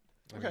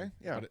 Okay,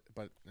 yeah.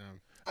 But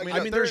I I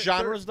mean, there's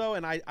genres though,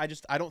 and I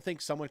don't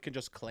think someone can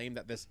just claim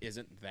that this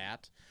isn't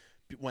that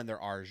when there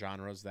are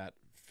genres that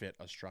fit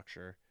a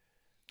structure.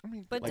 I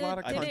mean, But a lot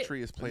of did it-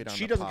 country is played on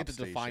She the doesn't pop get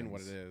to define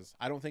what it stations. is.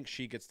 I don't think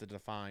she gets to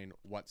define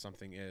what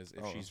something is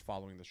if Oh. she's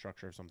following the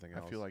structure of something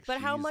else. I feel like But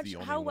she's how much? the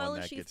only How one well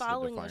that is she gets to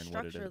following the define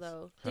what it structure, is.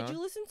 though? Huh? Did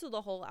you listen to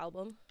the whole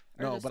album?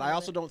 Or No, just but some I of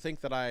also it? don't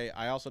think that I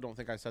also don't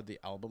think I said the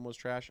album was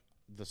trash.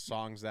 The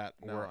songs that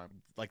No, were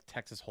I'm- like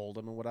Texas Hold'em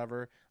and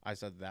whatever, I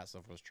said that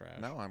stuff was trash.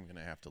 Now I'm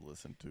gonna have to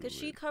listen to Because it.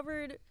 she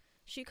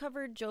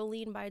covered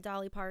Jolene by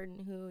Dolly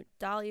Parton, who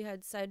Dolly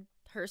had said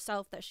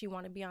herself that she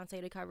wanted Beyonce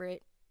to cover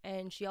it,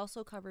 and she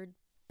also covered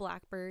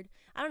Blackbird.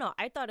 I don't know.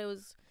 I thought it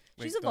was.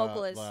 She's a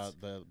vocalist.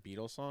 The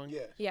Beatles song.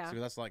 Yeah. Yeah,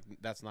 So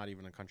that's not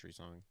even a country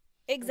song.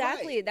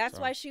 exactly. Right. That's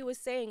So- why she was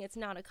saying it's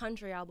not a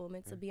country album;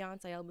 it's a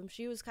Beyonce album.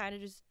 She was kind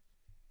of just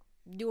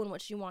doing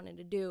what she wanted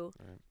to do,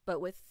 Right.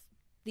 but with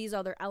these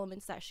other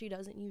elements that she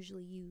doesn't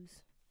usually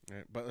use.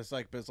 Right. But it's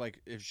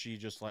like if she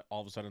just like all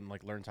of a sudden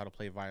like learns how to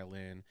play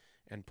violin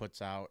and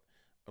puts out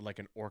like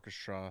an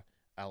orchestra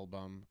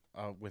album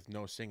with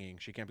no singing,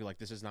 she can't be like,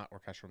 this is not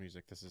orchestral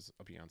music, this is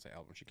a Beyonce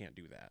album. She can't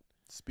do that.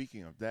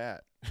 Speaking of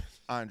that,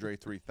 Andre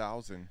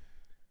 3000,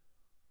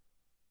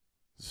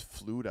 his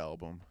flute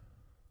album.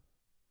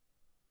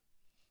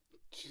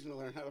 She's gonna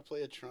learn how to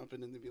play a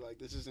trumpet and then be like,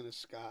 "This isn't a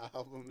ska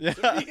album." Yeah. It's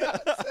a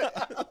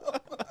Beyonce album."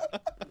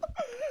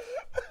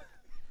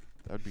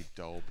 That'd be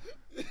dope.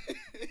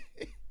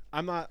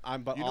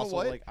 But You know also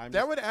what? like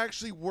That would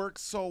actually work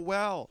so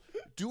well.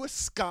 Do a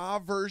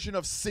ska version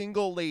of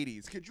Single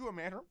Ladies. Could you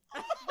imagine?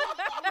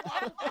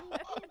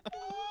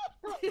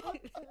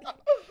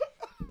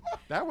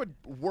 That would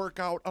work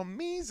out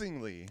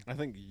amazingly. I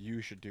think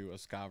you should do a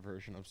ska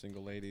version of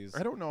Single Ladies.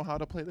 I don't know how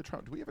to play the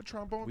trombone. Do we have a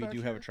trombone? We back do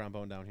here? have a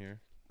trombone down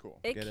here. Cool.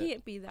 It Get it.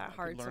 can't be that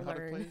hard to learn how to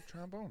play learn.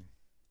 trombone.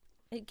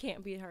 It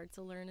can't be hard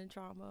to learn a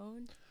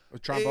trombone. A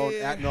trombone.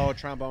 Eh. No,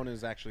 trombone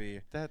is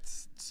actually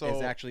That's so.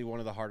 is actually one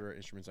of the harder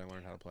instruments I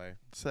learned how to play.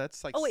 So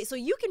that's like. Oh wait, so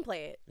you can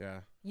play it.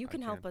 Yeah. You I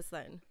can help can. us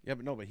then. Yeah,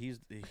 but no, but he's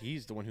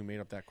the one who made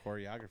up that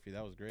choreography.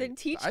 That was great. Then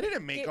teach. I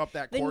didn't make up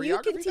that then choreography. you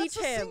can That's teach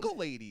the him. Single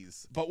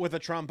Ladies. But with a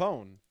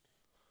trombone.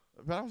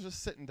 But I was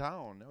just sitting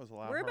down. That was a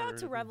lot. We're harder about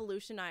to do.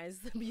 revolutionize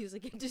the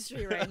music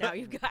industry right now,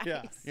 you guys.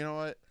 Yeah. You know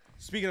what?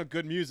 Speaking of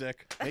good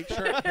music, Make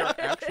sure. Here,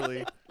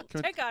 actually,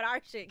 can- Check out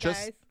our shit,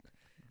 Just- guys.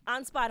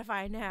 On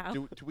Spotify now.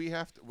 do we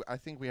have to? I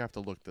think we have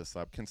to look this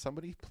up. Can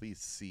somebody please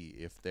see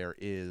if there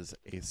is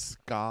a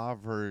ska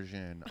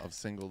version of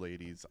Single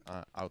Ladies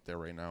out there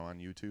right now on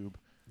YouTube?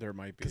 there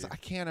might be. Because I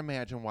can't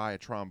imagine why a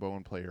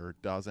trombone player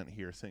doesn't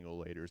hear Single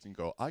Ladies and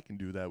go, "I can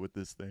do that with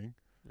this thing."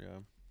 Yeah.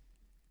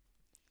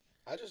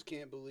 I just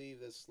can't believe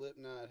that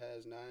Slipknot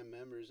has 9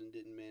 members and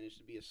didn't manage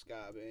to be a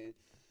ska band.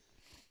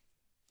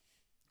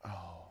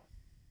 Oh.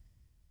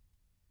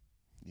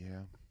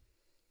 Yeah.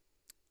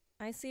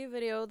 I see a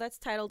video that's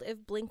titled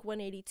 "If Blink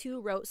 182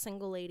 Wrote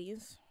Single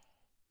Ladies."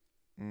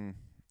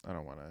 I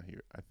don't want to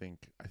hear. I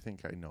think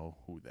I know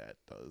who that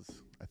does.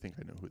 I think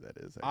I know who that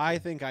is. I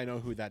think I know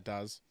who that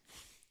does.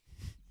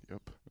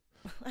 Yep.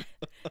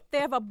 They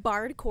have a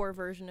bardcore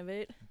version of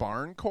it.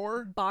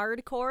 Barncore?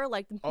 Bardcore,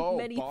 like medieval.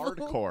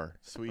 Bardcore.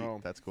 Sweet. Oh.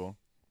 That's cool.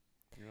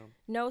 Yeah.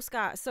 No,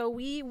 Scott. So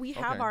we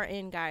have Okay. our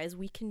in, guys.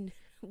 We can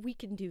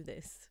do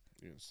this.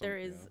 Yeah, There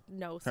is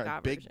no All Scott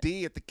right, Big version.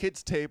 D at the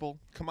kids' table.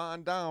 Come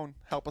on down.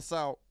 Help us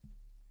out.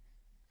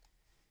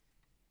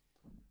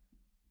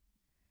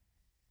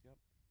 Yep.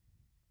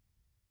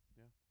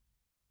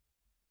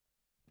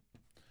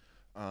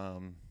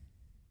 Oh,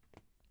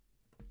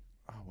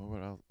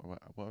 what else?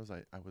 What was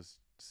I? I was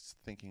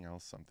thinking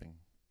else something.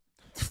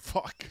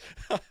 Fuck.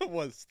 I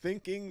was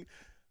thinking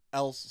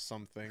else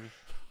something.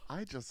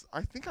 I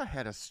think I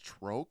had a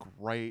stroke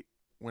right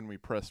when we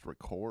pressed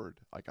record.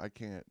 Like, I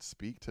can't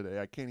speak today.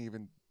 I can't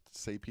even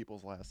say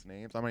people's last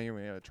names. I'm not even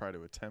gonna try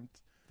to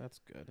attempt That's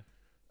good.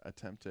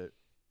 it.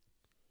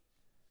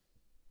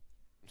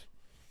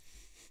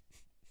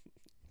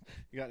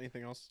 You got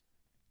anything else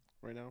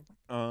right now?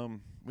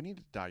 We need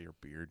to dye your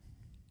beard.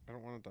 I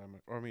don't want to dye my.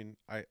 Or I mean,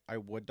 I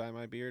would dye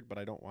my beard, but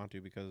I don't want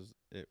to because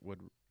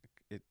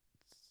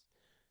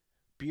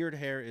beard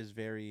hair is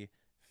very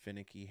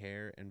finicky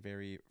hair and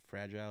very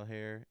fragile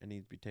hair and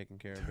needs to be taken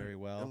care of very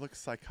well. It looks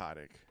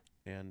psychotic.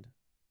 And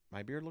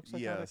my beard looks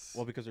like Yes.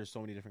 Well, because there's so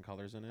many different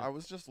colors in it. I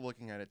was just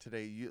looking at it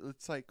today.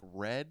 It's like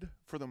red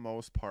for the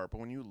most part, but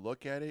when you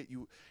look at it,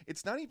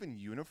 it's not even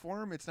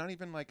uniform. It's not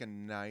even like a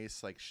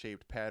nice like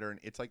shaped pattern.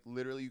 It's like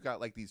literally you got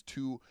like these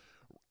two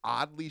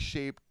oddly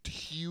shaped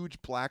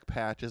huge black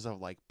patches of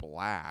like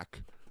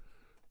black.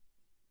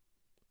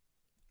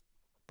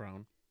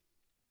 Brown.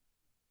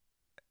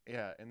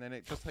 Yeah, and then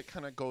it just like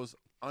kind of goes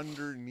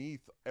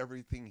underneath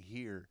everything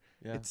here.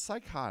 Yeah. It's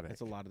psychotic.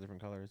 It's a lot of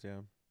different colors,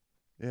 yeah.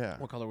 Yeah.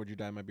 What color would you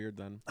dye my beard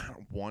then?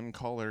 One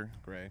color.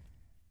 Gray.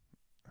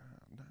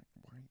 Not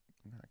white,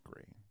 not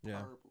gray.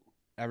 Yeah. Purple.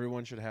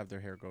 Everyone should have their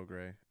hair go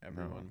gray.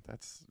 Everyone. No,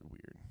 that's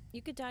weird.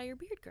 You could dye your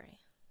beard gray.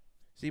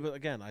 See, but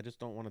again, I just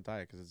don't want to dye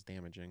it because it's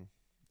damaging.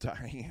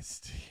 Dyeing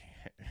is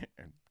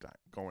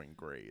going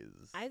gray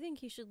is. I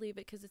think you should leave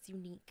it because it's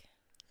unique.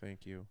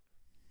 Thank you,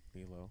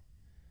 Lilo.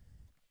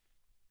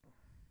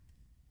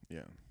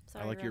 Yeah.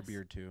 Sorry, I like your Russ.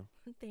 beard too.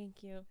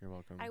 Thank you. You're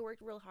welcome. I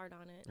worked real hard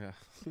on it. Yeah.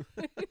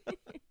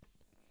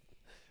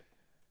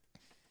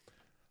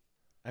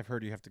 I've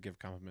heard you have to give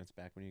compliments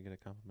back when you get a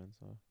compliment,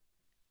 so.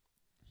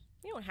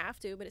 You don't have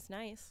to, but it's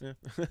nice. Yeah.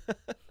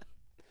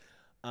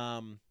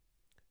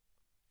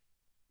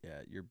 Yeah,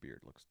 your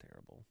beard looks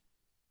terrible.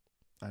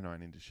 I know I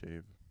need to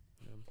shave.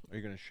 Yeah. Are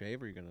you gonna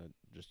shave or are you gonna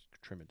just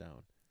trim it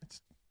down?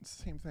 It's the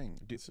same thing.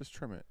 Let's just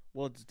trim it.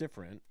 Well, it's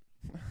different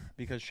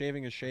because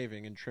shaving is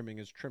shaving and trimming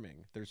is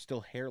trimming. There's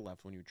still hair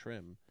left when you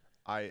trim.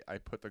 I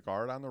put the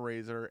guard on the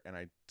razor and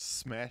I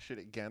smash it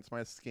against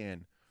my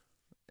skin,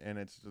 and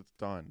it's just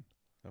done.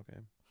 Okay.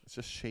 It's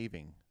just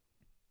shaving.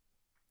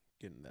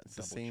 Getting that It's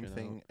the double same chin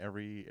thing out.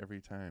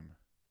 every time.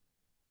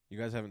 You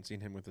guys haven't seen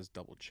him with his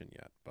double chin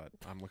yet, but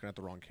I'm looking at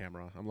the wrong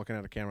camera. I'm looking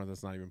at a camera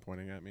that's not even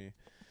pointing at me.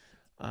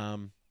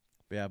 But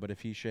yeah, but if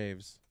he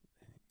shaves,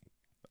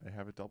 I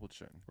have a double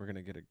chin. we're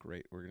gonna get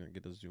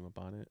a zoom up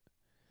on it.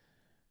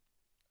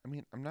 I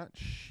mean, I'm not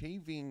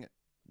shaving.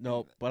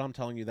 No, but I'm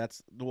telling you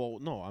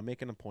no, I'm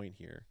making a point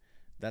here.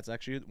 That's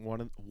actually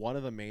one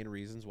of the main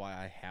reasons why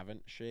I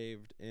haven't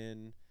shaved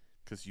in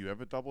Because you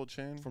have a double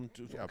chin?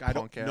 Yeah, I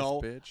don't punk-ass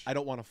know. bitch. I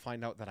don't want to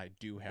find out that I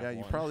do have Yeah, one.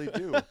 you probably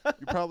do.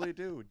 You probably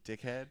do,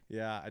 dickhead.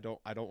 Yeah, I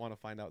don't want to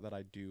find out that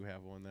I do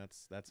have one.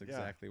 That's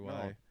exactly no.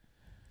 why.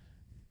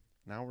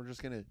 Now we're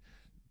just going to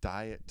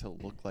dye it to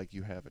look like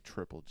you have a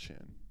triple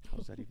chin.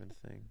 How's that even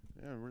a thing?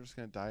 Yeah, we're just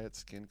going to dye it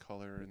skin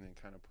color and then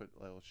kind of put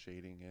a little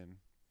shading in.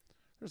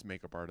 There's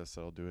makeup artists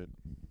that'll do it.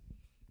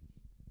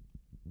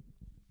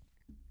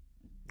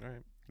 All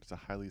right. It's a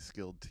highly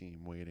skilled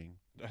team waiting.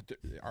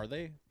 Are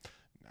they?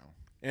 No.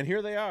 And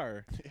here they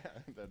are Yeah,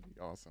 that'd be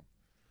awesome.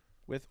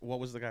 with what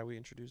was the guy we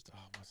introduced? Oh,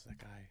 what's that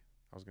guy?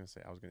 I was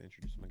gonna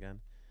introduce him again.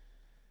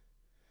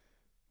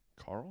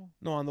 Karl?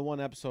 No, on the one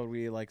episode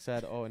we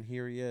said, oh, and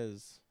here he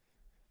is,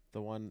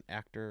 the one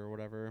actor or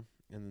whatever,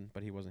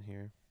 but he wasn't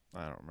here.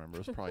 I don't remember.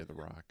 It was probably The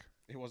Rock.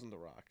 It wasn't The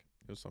Rock.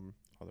 It was some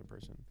other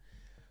person.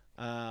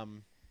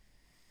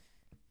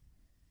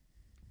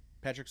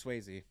 Patrick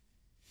Swayze.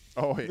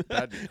 Oh, wait,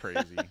 that'd be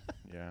crazy.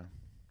 Yeah.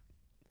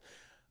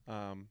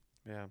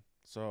 Yeah.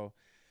 So,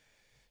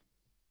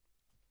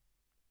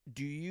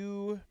 do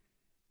you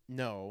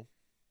know?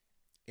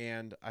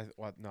 And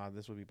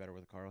this would be better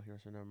with Karl here,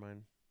 so never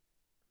mind.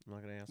 I'm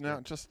not gonna ask. No,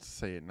 him. just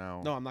say it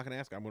now. No, I'm not gonna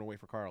ask. I'm gonna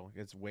wait for Karl.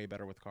 It's way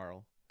better with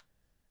Karl.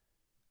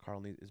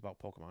 Karl is about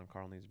Pokemon.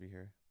 Karl needs to be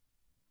here.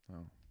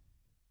 Oh,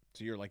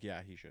 So you're like,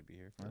 yeah, he should be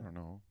here. I don't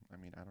know. I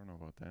mean, I don't know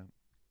about that.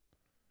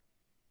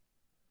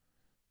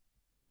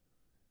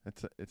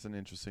 It's an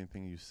interesting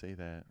thing you say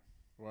that.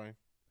 Why?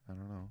 I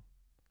don't know.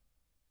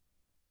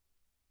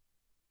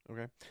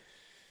 Okay.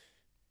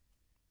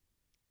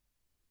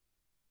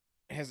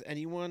 Has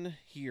anyone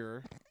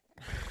here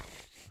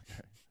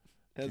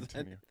has,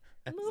 Continue.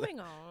 Moving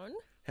on.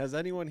 has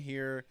anyone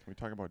here Can we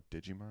talk about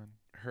Digimon?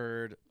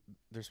 heard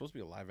there's supposed to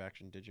be a live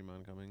action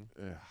Digimon coming?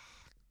 Ugh.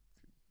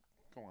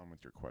 Go on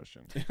with your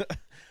question.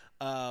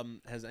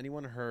 Has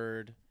anyone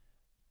heard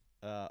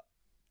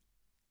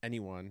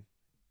anyone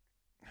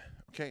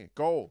Okay,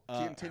 go.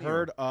 Continue.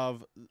 heard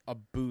of a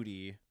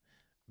booty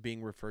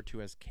being referred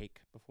to as cake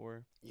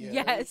before? Yeah.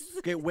 Yes.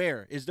 Okay,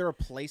 where? Is there a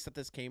place that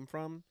this came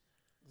from?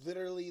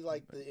 Literally,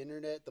 like the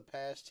internet, the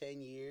past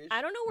 10 years.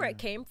 I don't know where it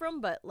came from,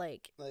 but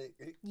like, Like,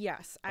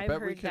 yes, I I've bet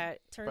we heard could- that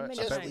term but- many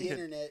I just bet we the times.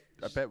 could- internet.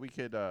 I bet we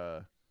could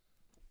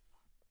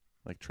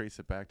like trace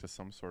it back to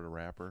some sort of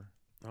rapper.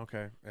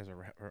 Okay, as a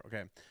rapper.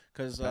 Okay,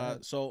 because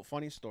bet. so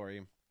funny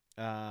story.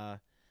 A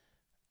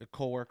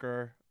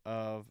coworker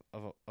of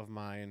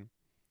mine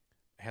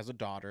has a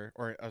daughter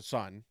or a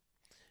son,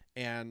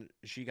 and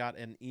she got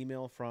an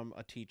email from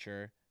a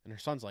teacher, and her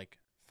son's like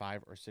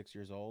 5 or 6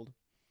 years old.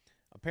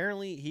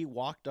 Apparently, he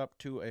walked up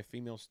to a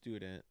female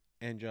student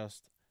and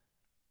just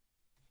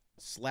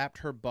slapped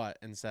her butt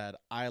and said,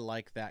 "I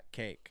like that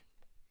cake,"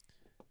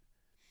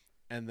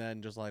 and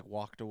then just like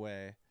walked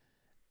away.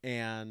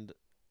 And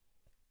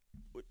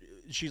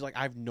she's like,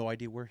 I have no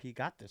idea where he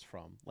got this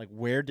from. Like,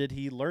 where did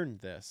he learn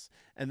this?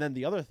 And then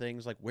the other thing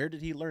is like, where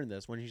did he learn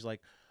this? When she's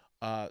like,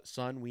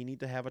 son, we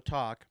need to have a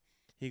talk.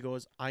 He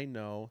goes, I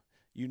know.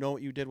 You know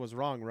what you did was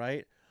wrong,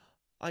 right?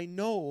 I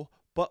know,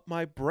 but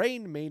my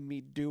brain made me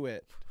do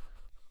it.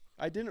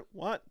 I didn't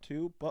want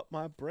to, but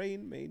my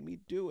brain made me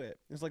do it.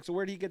 It's like, so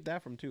where did he get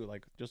that from too?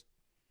 Like, just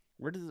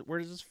where does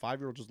this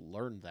 5-year-old just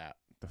learn that?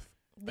 The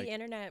Like,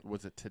 internet.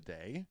 Was it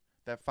today?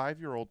 That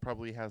 5-year-old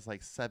probably has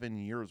like 7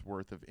 years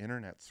worth of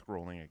internet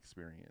scrolling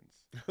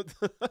experience.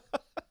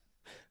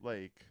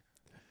 Like,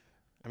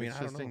 I mean, it's I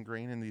don't just know.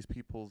 ingrained in these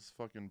people's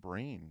fucking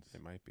brains.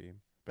 It might be.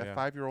 That Yeah.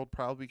 5-year-old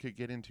probably could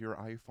get into your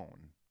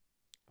iPhone.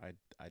 I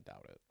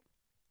doubt it.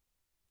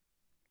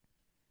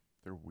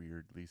 They're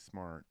weirdly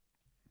smart.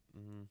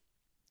 Mm-hmm.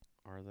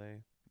 Are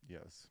they?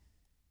 Yes.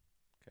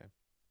 Okay.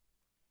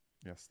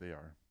 Yes, they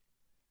are.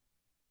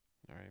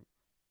 All right.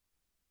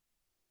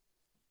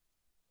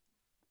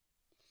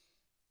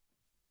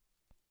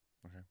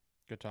 Okay.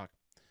 Good talk.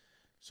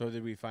 So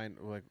did we find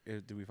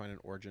an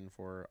origin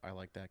for I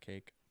like that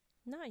cake?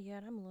 Not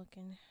yet. I'm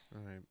looking.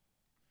 All right.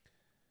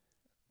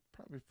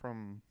 Probably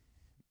from,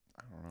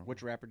 I don't know.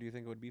 Which rapper do you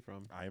think it would be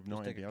from? I have no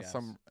Just take a idea. guess.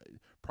 Some,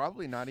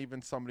 probably not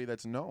even somebody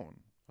that's known.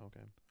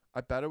 Okay. I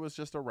bet it was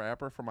just a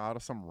rapper from out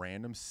of some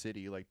random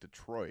city like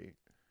Detroit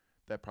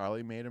that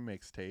probably made a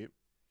mixtape,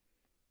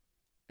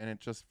 and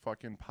it just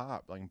fucking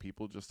popped. Like,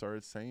 people just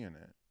started saying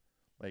it.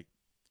 Like,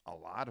 a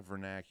lot of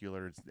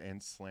vernacular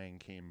and slang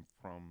came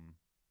from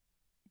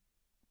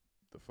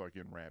the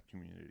fucking rap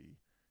community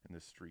in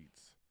the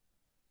streets.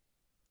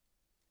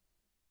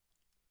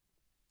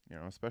 You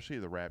know, especially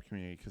the rap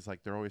community, because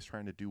like they're always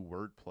trying to do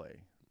wordplay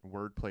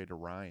to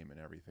rhyme and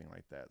everything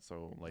like that.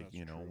 So like, That's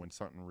you know, true. when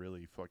something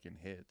really fucking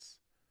hits,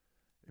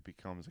 it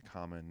becomes a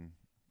common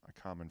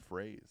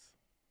phrase.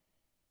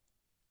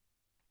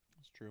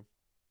 That's true.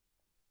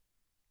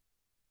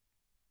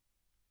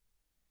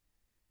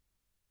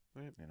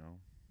 Right. You know.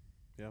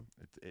 Yeah.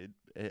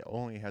 It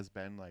only has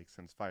been like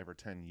since 5 or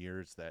 10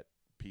 years that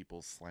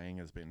people's slang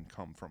has been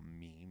come from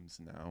memes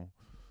now.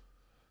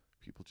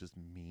 People just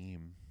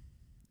meme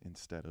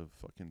instead of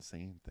fucking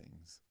saying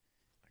things.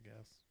 I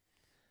guess.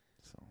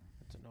 So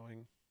It's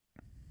annoying.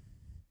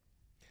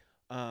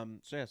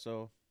 So yeah,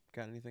 so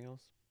got anything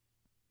else?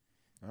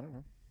 I don't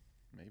know.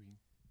 Maybe.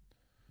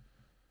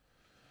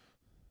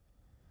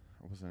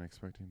 I wasn't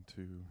expecting to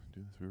do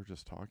this. We were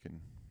just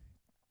talking.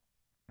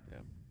 Yeah.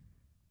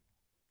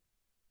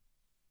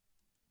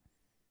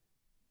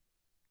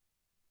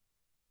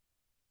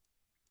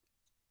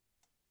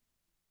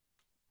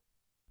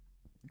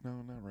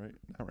 No, not right.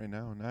 Not right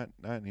now. Not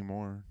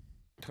anymore.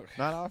 Okay.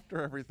 Not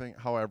after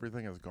how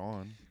everything has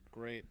gone.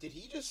 Great. Did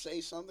he just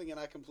say something and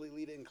I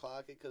completely didn't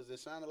clock it? Because it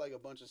sounded like a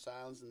bunch of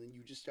silence and then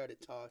you just started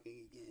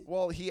talking again.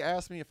 Well, he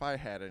asked me if I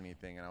had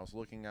anything, and I was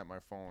looking at my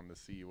phone to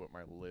see what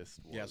my list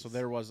was. Yeah, so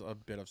there was a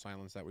bit of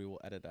silence that we will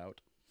edit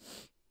out.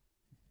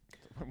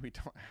 When we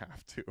don't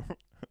have to.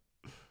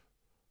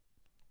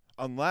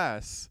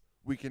 Unless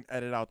we can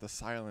edit out the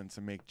silence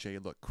and make Jay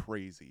look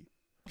crazy.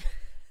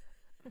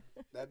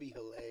 That'd be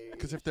hilarious.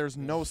 Because if there's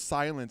no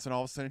silence and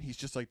all of a sudden he's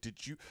just like,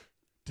 did you...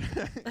 you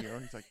know,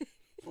 he's like,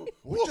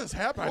 what just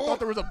happened? I thought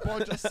there was a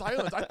bunch of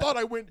silence. I thought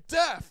I went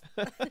deaf.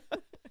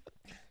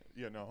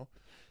 You know?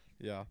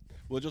 Yeah.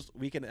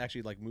 We can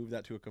actually like move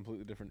that to a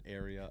completely different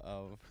area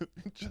of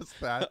just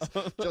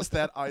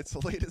that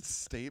isolated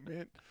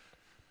statement.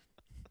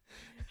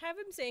 Have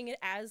him saying it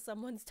as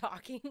someone's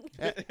talking.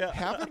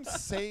 Have him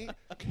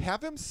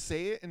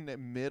say it in the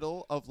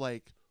middle of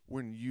like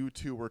when you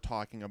two were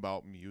talking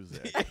about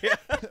music.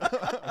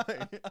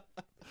 Like,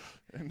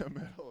 in the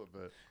middle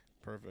of it.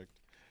 Perfect.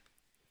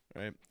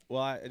 All right.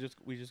 Well,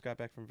 we just got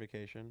back from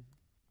vacation.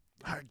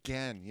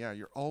 Again, yeah,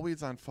 you're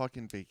always on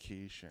fucking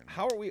vacation.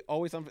 How are we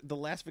always on? The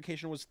last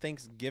vacation was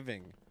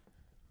Thanksgiving.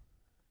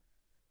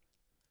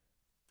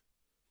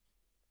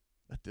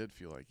 did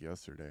feel like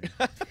yesterday.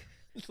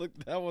 Look,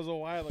 that was a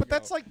while ago. But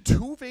that's like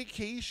 2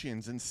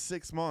 vacations in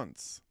 6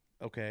 months.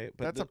 okay,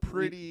 but That's a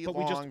pretty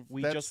long.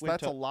 That's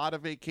a lot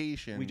of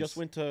vacations. We just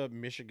went to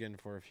Michigan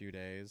for a few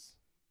days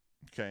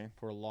Okay,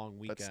 for a long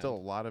weekend. that's still a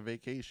lot of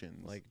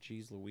vacations. like,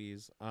 geez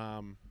Louise.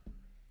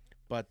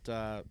 But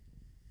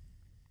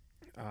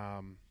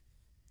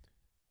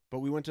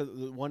we went to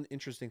the one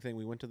interesting thing.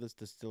 We went to this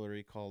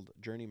distillery called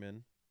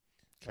Journeyman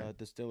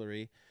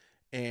Distillery,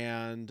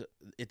 and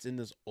it's in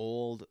this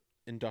old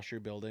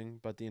industrial building.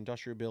 But the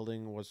industrial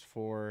building was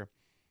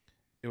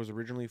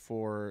originally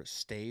for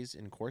stays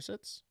in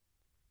corsets.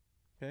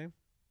 Okay,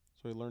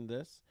 so we learned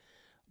this.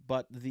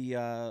 But the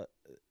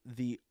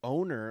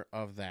owner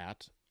of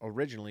that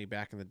originally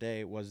back in the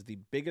day was the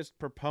biggest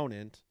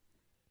proponent.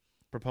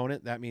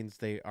 That means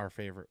they are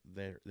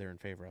they're in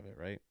favor of it,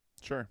 right?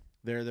 Sure.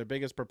 They're the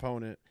biggest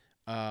proponent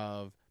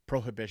of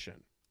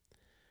prohibition.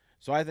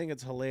 So I think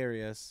it's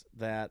hilarious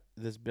that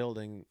this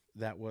building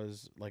that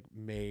was like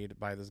made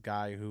by this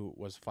guy who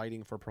was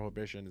fighting for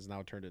prohibition is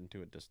now turned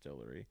into a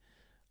distillery.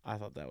 I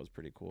thought that was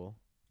pretty cool.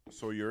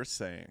 So you're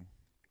saying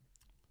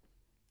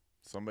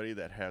somebody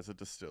that has a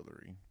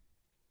distillery.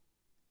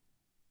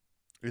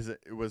 Was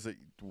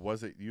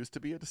it used to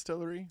be a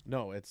distillery?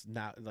 No, it's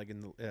not. Like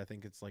I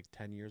think it's like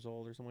 10 years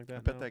old or something like that. I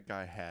bet now. that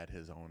guy had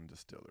his own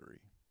distillery.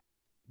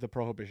 The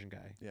prohibition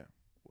guy. Yeah.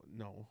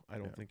 No, I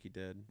don't think he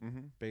did. Mm-hmm.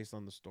 Based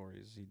on the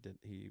stories,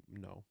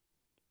 no.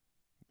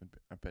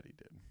 I bet he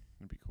did.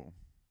 It'd be cool.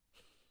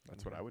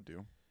 That's what I would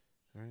do.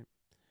 All right.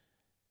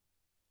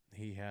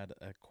 He had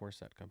a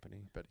corset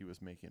company. Bet he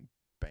was making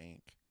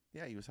bank.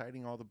 Yeah, he was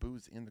hiding all the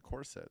booze in the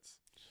corsets.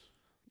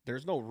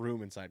 There's no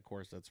room inside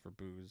corsets for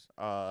booze.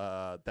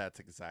 That's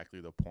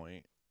exactly the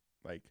point.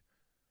 Like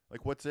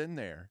what's in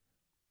there?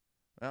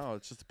 No,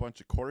 it's just a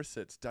bunch of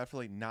corsets.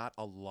 Definitely not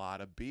a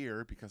lot of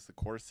beer because the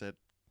corset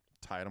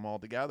tied them all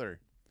together.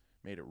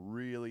 Made it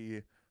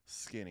really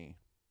skinny.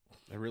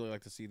 I really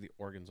like to see the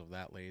organs of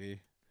that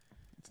lady.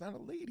 It's not a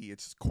lady.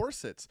 It's just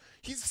corsets.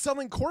 He's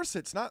selling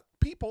corsets, not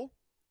people.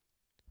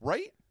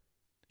 Right?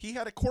 He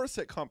had a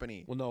corset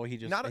company. Well, no, he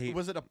just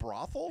was it a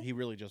brothel? He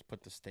really just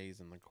put the stays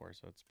in the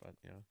corsets, but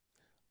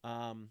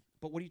yeah.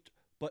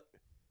 But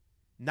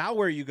now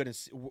where are you gonna?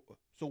 So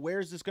where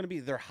is this gonna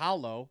be? They're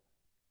hollow.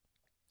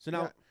 So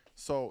now,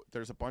 so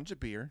there's a bunch of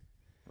beer,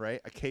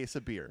 right? A case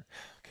of beer.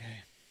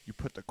 Okay. You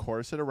put the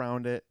corset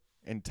around it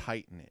and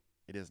tighten it.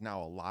 It is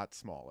now a lot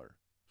smaller,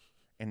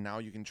 and now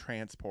you can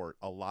transport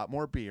a lot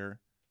more beer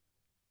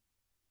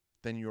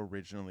than you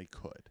originally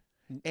could.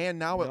 And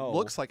now it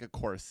looks like a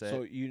corset.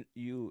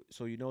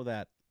 So you know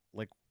that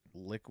like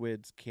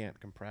liquids can't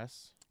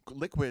compress.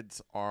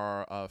 Liquids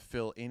are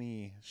fill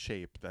any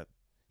shape that.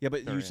 Yeah,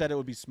 but you said it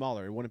would be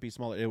smaller. It wouldn't be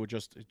smaller. It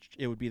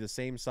would be the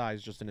same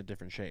size, just in a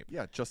different shape.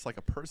 Yeah, just like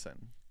a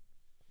person.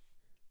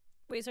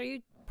 Wait, so are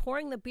you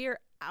pouring the beer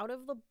out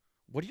of the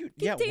What do you?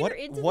 container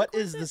Yeah. into What the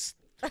is this?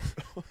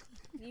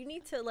 You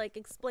need to like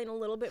explain a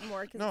little bit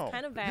more because No. it's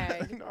kind of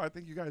vague. No, I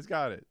think you guys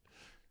got it.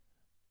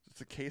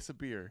 It's a case of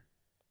beer.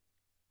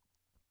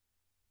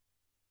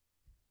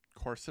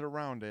 Corset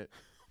around it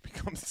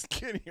becomes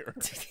skinnier.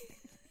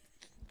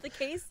 The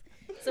case.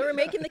 So we're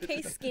making the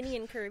case skinny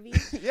and curvy.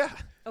 Yeah.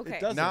 Okay.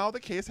 does. Now the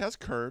case has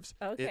curves.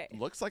 Okay. It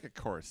looks like a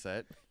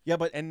corset. Yeah,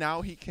 but And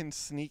now he can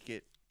sneak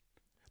it.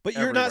 you're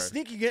not everywhere.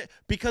 sneaking it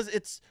because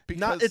it's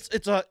not. It's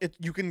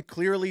you can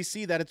clearly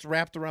see that it's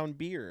wrapped around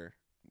beer.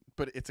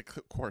 But it's a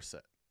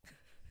corset.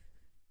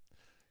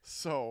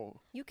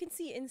 So You can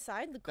see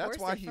inside the That's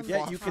corset. why he from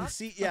fought- the You can top.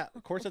 see. Yeah,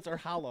 corsets are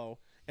hollow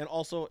and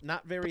also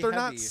not very but they're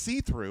heavy. not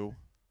see-through.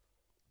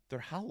 They're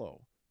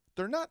hollow.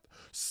 They're not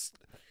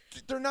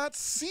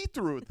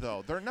see-through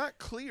though. They're not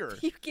clear.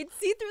 You can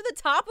see through the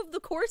top of the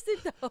corset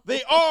though.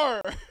 They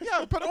are.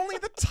 Yeah, but only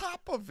the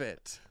top of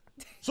it.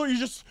 So you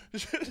just.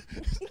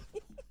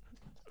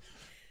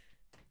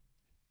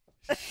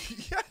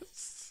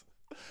 Yes.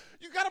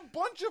 You got a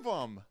bunch of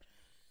them.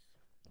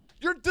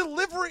 You're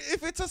delivering,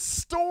 if it's a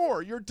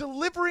store, you're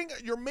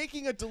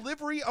making a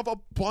delivery of a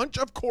bunch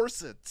of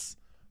corsets.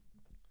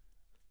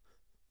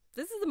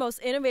 This is the most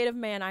innovative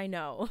man I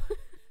know.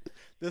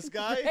 This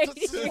guy. Right.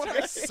 This is what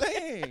I'm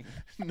saying.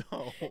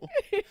 No.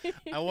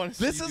 I want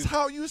to. This is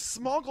how you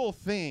smuggle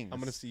things. I'm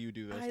gonna see you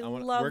do this. I We're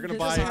love gonna this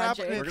buy. This logic.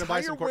 happened. An We're gonna buy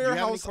entire some. Do you have any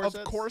warehouse of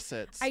corsets?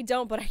 corsets. I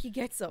don't, but I could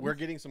get some. We're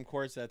getting some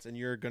corsets, and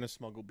you're gonna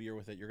smuggle beer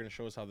with it. You're gonna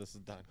show us how this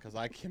is done, because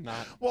I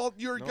cannot. Well,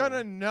 you're No.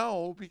 gonna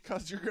know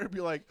because you're gonna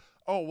be like,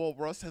 oh, well,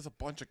 Russ has a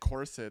bunch of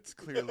corsets.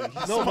 Clearly,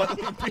 he's No, but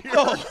smuggling beer.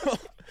 no,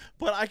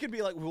 but I could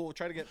be like, we'll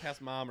try to get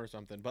past mom or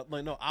something. But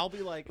like, no, I'll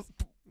be like,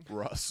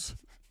 Russ.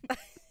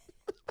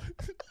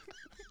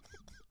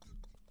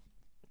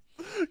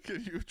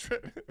 Can you try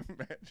to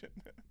imagine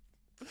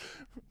that?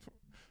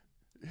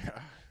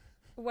 Yeah.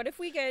 What if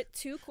we get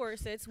 2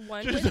 corsets,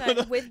 one She's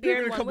with you're beer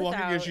gonna and one come walking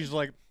in, without? she's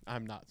like,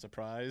 I'm not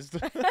surprised.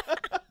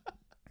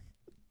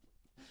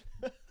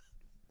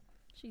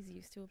 She's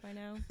used to it by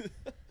now.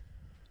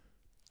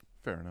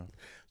 Fair enough.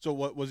 So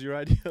what was your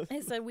idea?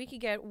 I said we could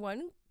get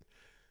 1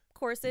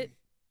 corset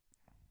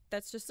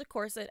that's just a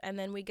corset, and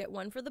then we get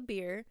one for the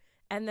beer,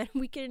 and then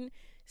we can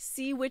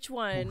see which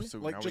one. Ooh, so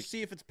Like, now just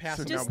see if it's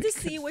passable. Just now we to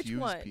see which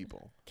confuse one.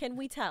 people. Can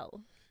we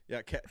tell?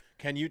 Yeah,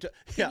 can you?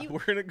 Yeah, you-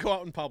 we're gonna go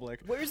out in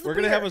public. Where's the We're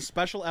gonna have beer? a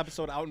special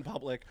episode out in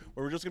public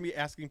where we're just gonna be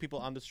asking people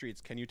on the streets,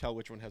 "Can you tell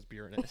which one has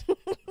beer in it?"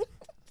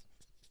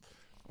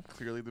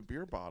 Clearly, the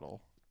beer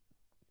bottle.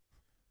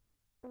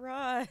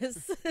 Ross.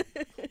 I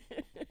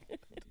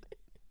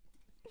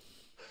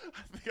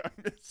think I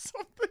missed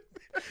something.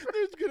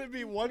 There's gonna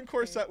be one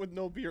corset with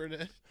no beer in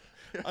it,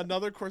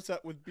 another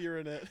corset with beer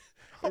in it,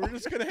 and we're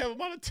just gonna have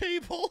them on a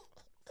table.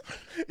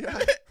 Yeah.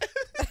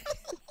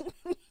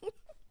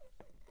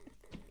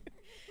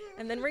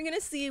 And then we're going to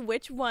see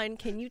which one.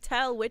 Can you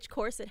tell which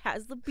corset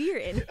has the beer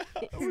in it?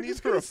 We're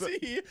just Neither gonna of them.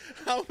 see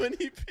how many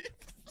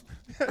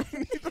people.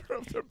 Neither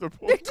of them. They're both.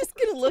 They're just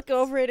going to look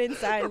over it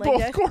inside They're like both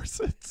that.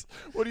 corsets.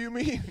 What do you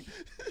mean?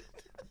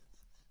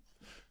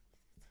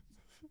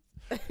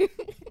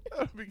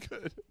 That'd be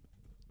good.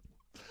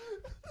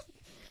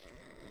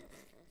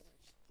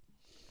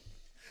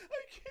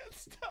 I can't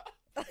stop.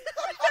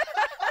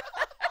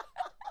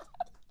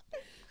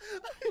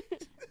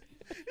 It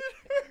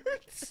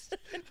hurts.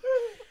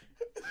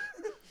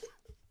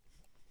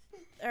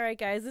 All right,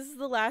 guys, this is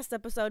the last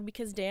episode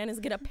because Dan is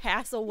going to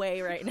pass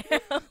away right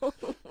now.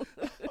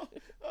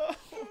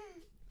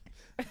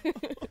 Are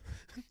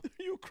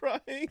you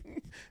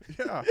crying?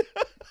 Yeah.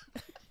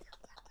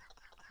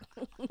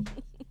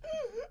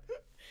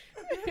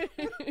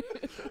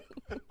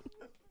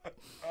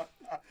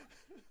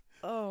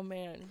 Oh,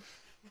 man.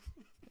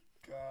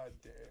 God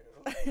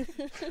damn.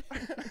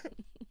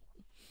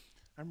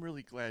 I'm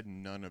really glad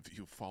none of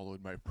you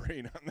followed my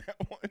brain on that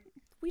one.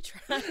 We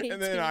tried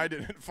And then to. I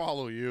didn't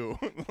follow you.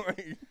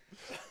 Like,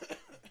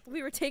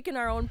 We were taking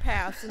our own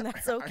paths, and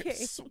that's okay.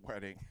 I'm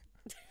sweating.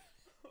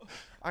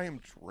 I am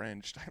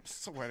drenched. I'm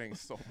sweating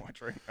so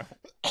much right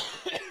now.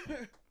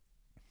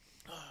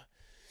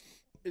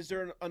 Is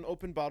there an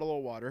open bottle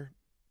of water?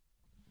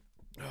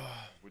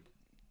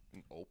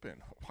 An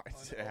open? Why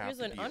does it have There's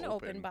to an be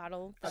unopened open?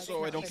 bottle. that's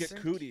So I not don't get pictured.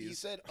 He cooties.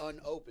 said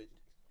unopened.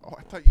 Oh,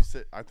 I thought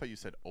you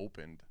said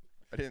opened.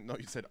 I didn't know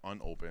you said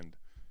unopened.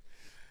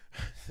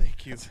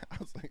 Thank you. I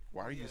was like,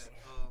 why are you Yeah,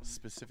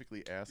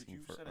 specifically asking you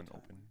for set a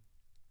unopened?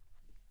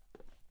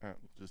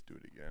 Just do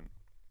it again.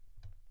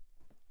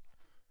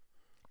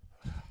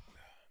 my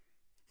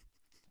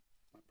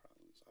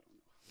problem is I don't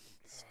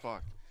know. It's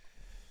fucked.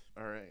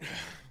 All right.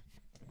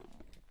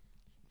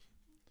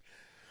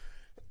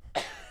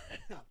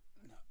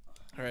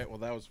 All right. Well,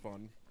 that was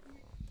fun.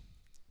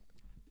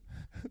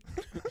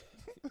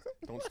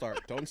 Don't start.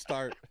 Don't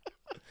start.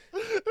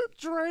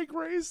 Drag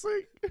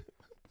racing.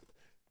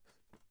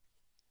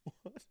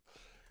 What?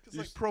 It's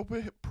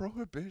like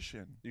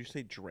prohibition. Did you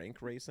say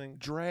drank racing?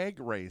 Drag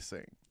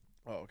racing.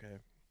 Oh, okay.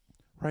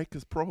 Right?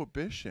 Because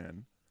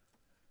prohibition,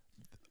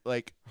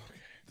 like,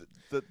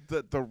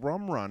 the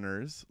rum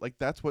runners, like,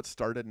 that's what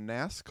started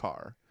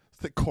NASCAR.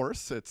 The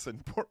Corsets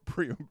and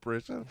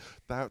Prohibition,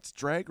 that's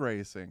drag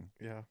racing.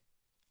 Yeah.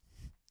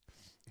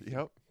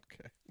 Yep.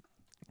 Okay.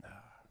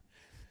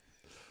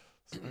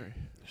 Sorry.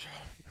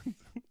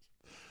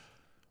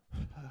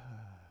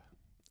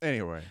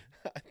 Anyway,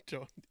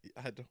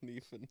 I don't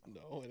even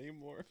know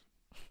anymore.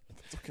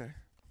 it's okay.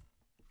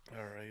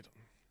 All right.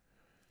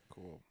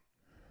 Cool.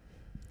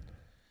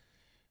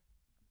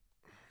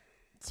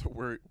 So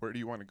where do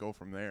you want to go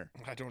from there?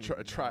 I don't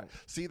Try. know.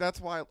 See, that's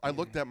why I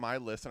looked at my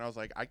list and I was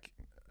like,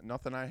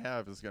 nothing I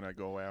have is gonna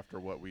go after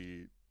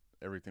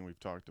everything we've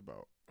talked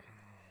about.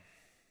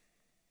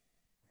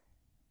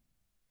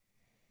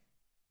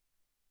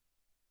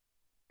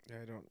 Yeah,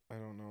 I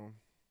don't know.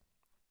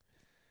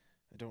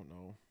 I don't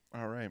know.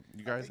 All right,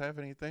 you guys have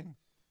anything?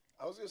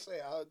 I was gonna say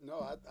I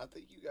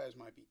think you guys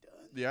might be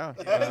done. Yeah,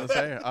 I was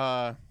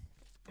gonna say.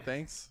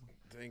 Thanks,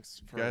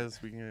 Thanks for guys.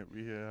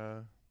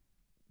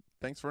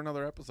 Thanks for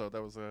another episode.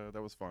 That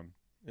was fun.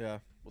 Yeah.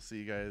 We'll see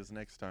you guys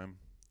next time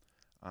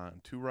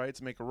on Two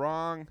Rights Make a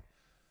Wrong.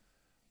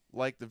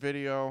 Like the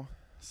video,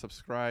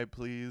 subscribe,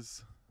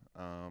 please.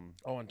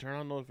 Oh, and turn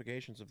on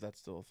notifications if that's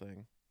still a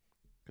thing.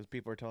 Because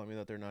people are telling me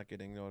that they're not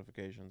getting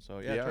notifications. So,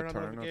 yeah, turn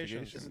on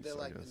notifications. Isn't there I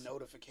like guess. the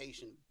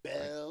notification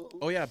bell?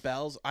 Oh, yeah,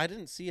 bells. I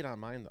didn't see it on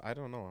mine. I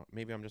don't know.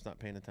 Maybe I'm just not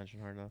paying attention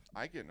hard enough.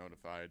 I get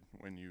notified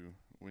when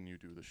you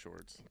do the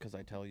shorts. Because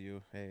I tell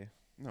you, hey.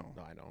 No.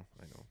 No, I know.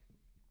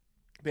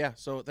 But yeah,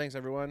 so thanks,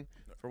 everyone,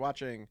 for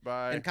watching.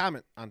 Bye. And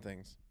comment on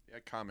things. Yeah,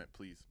 comment,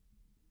 please.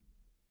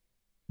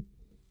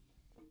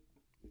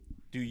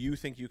 Do you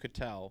think you could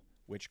tell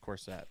which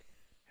corset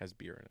has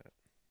beer in it?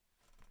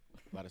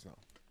 Let us know.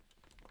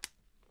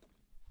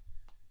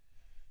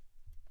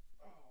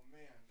 Oh,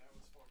 man, that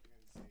was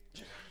fucking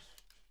insane.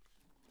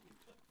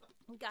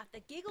 We got the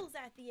giggles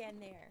at the end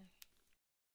there.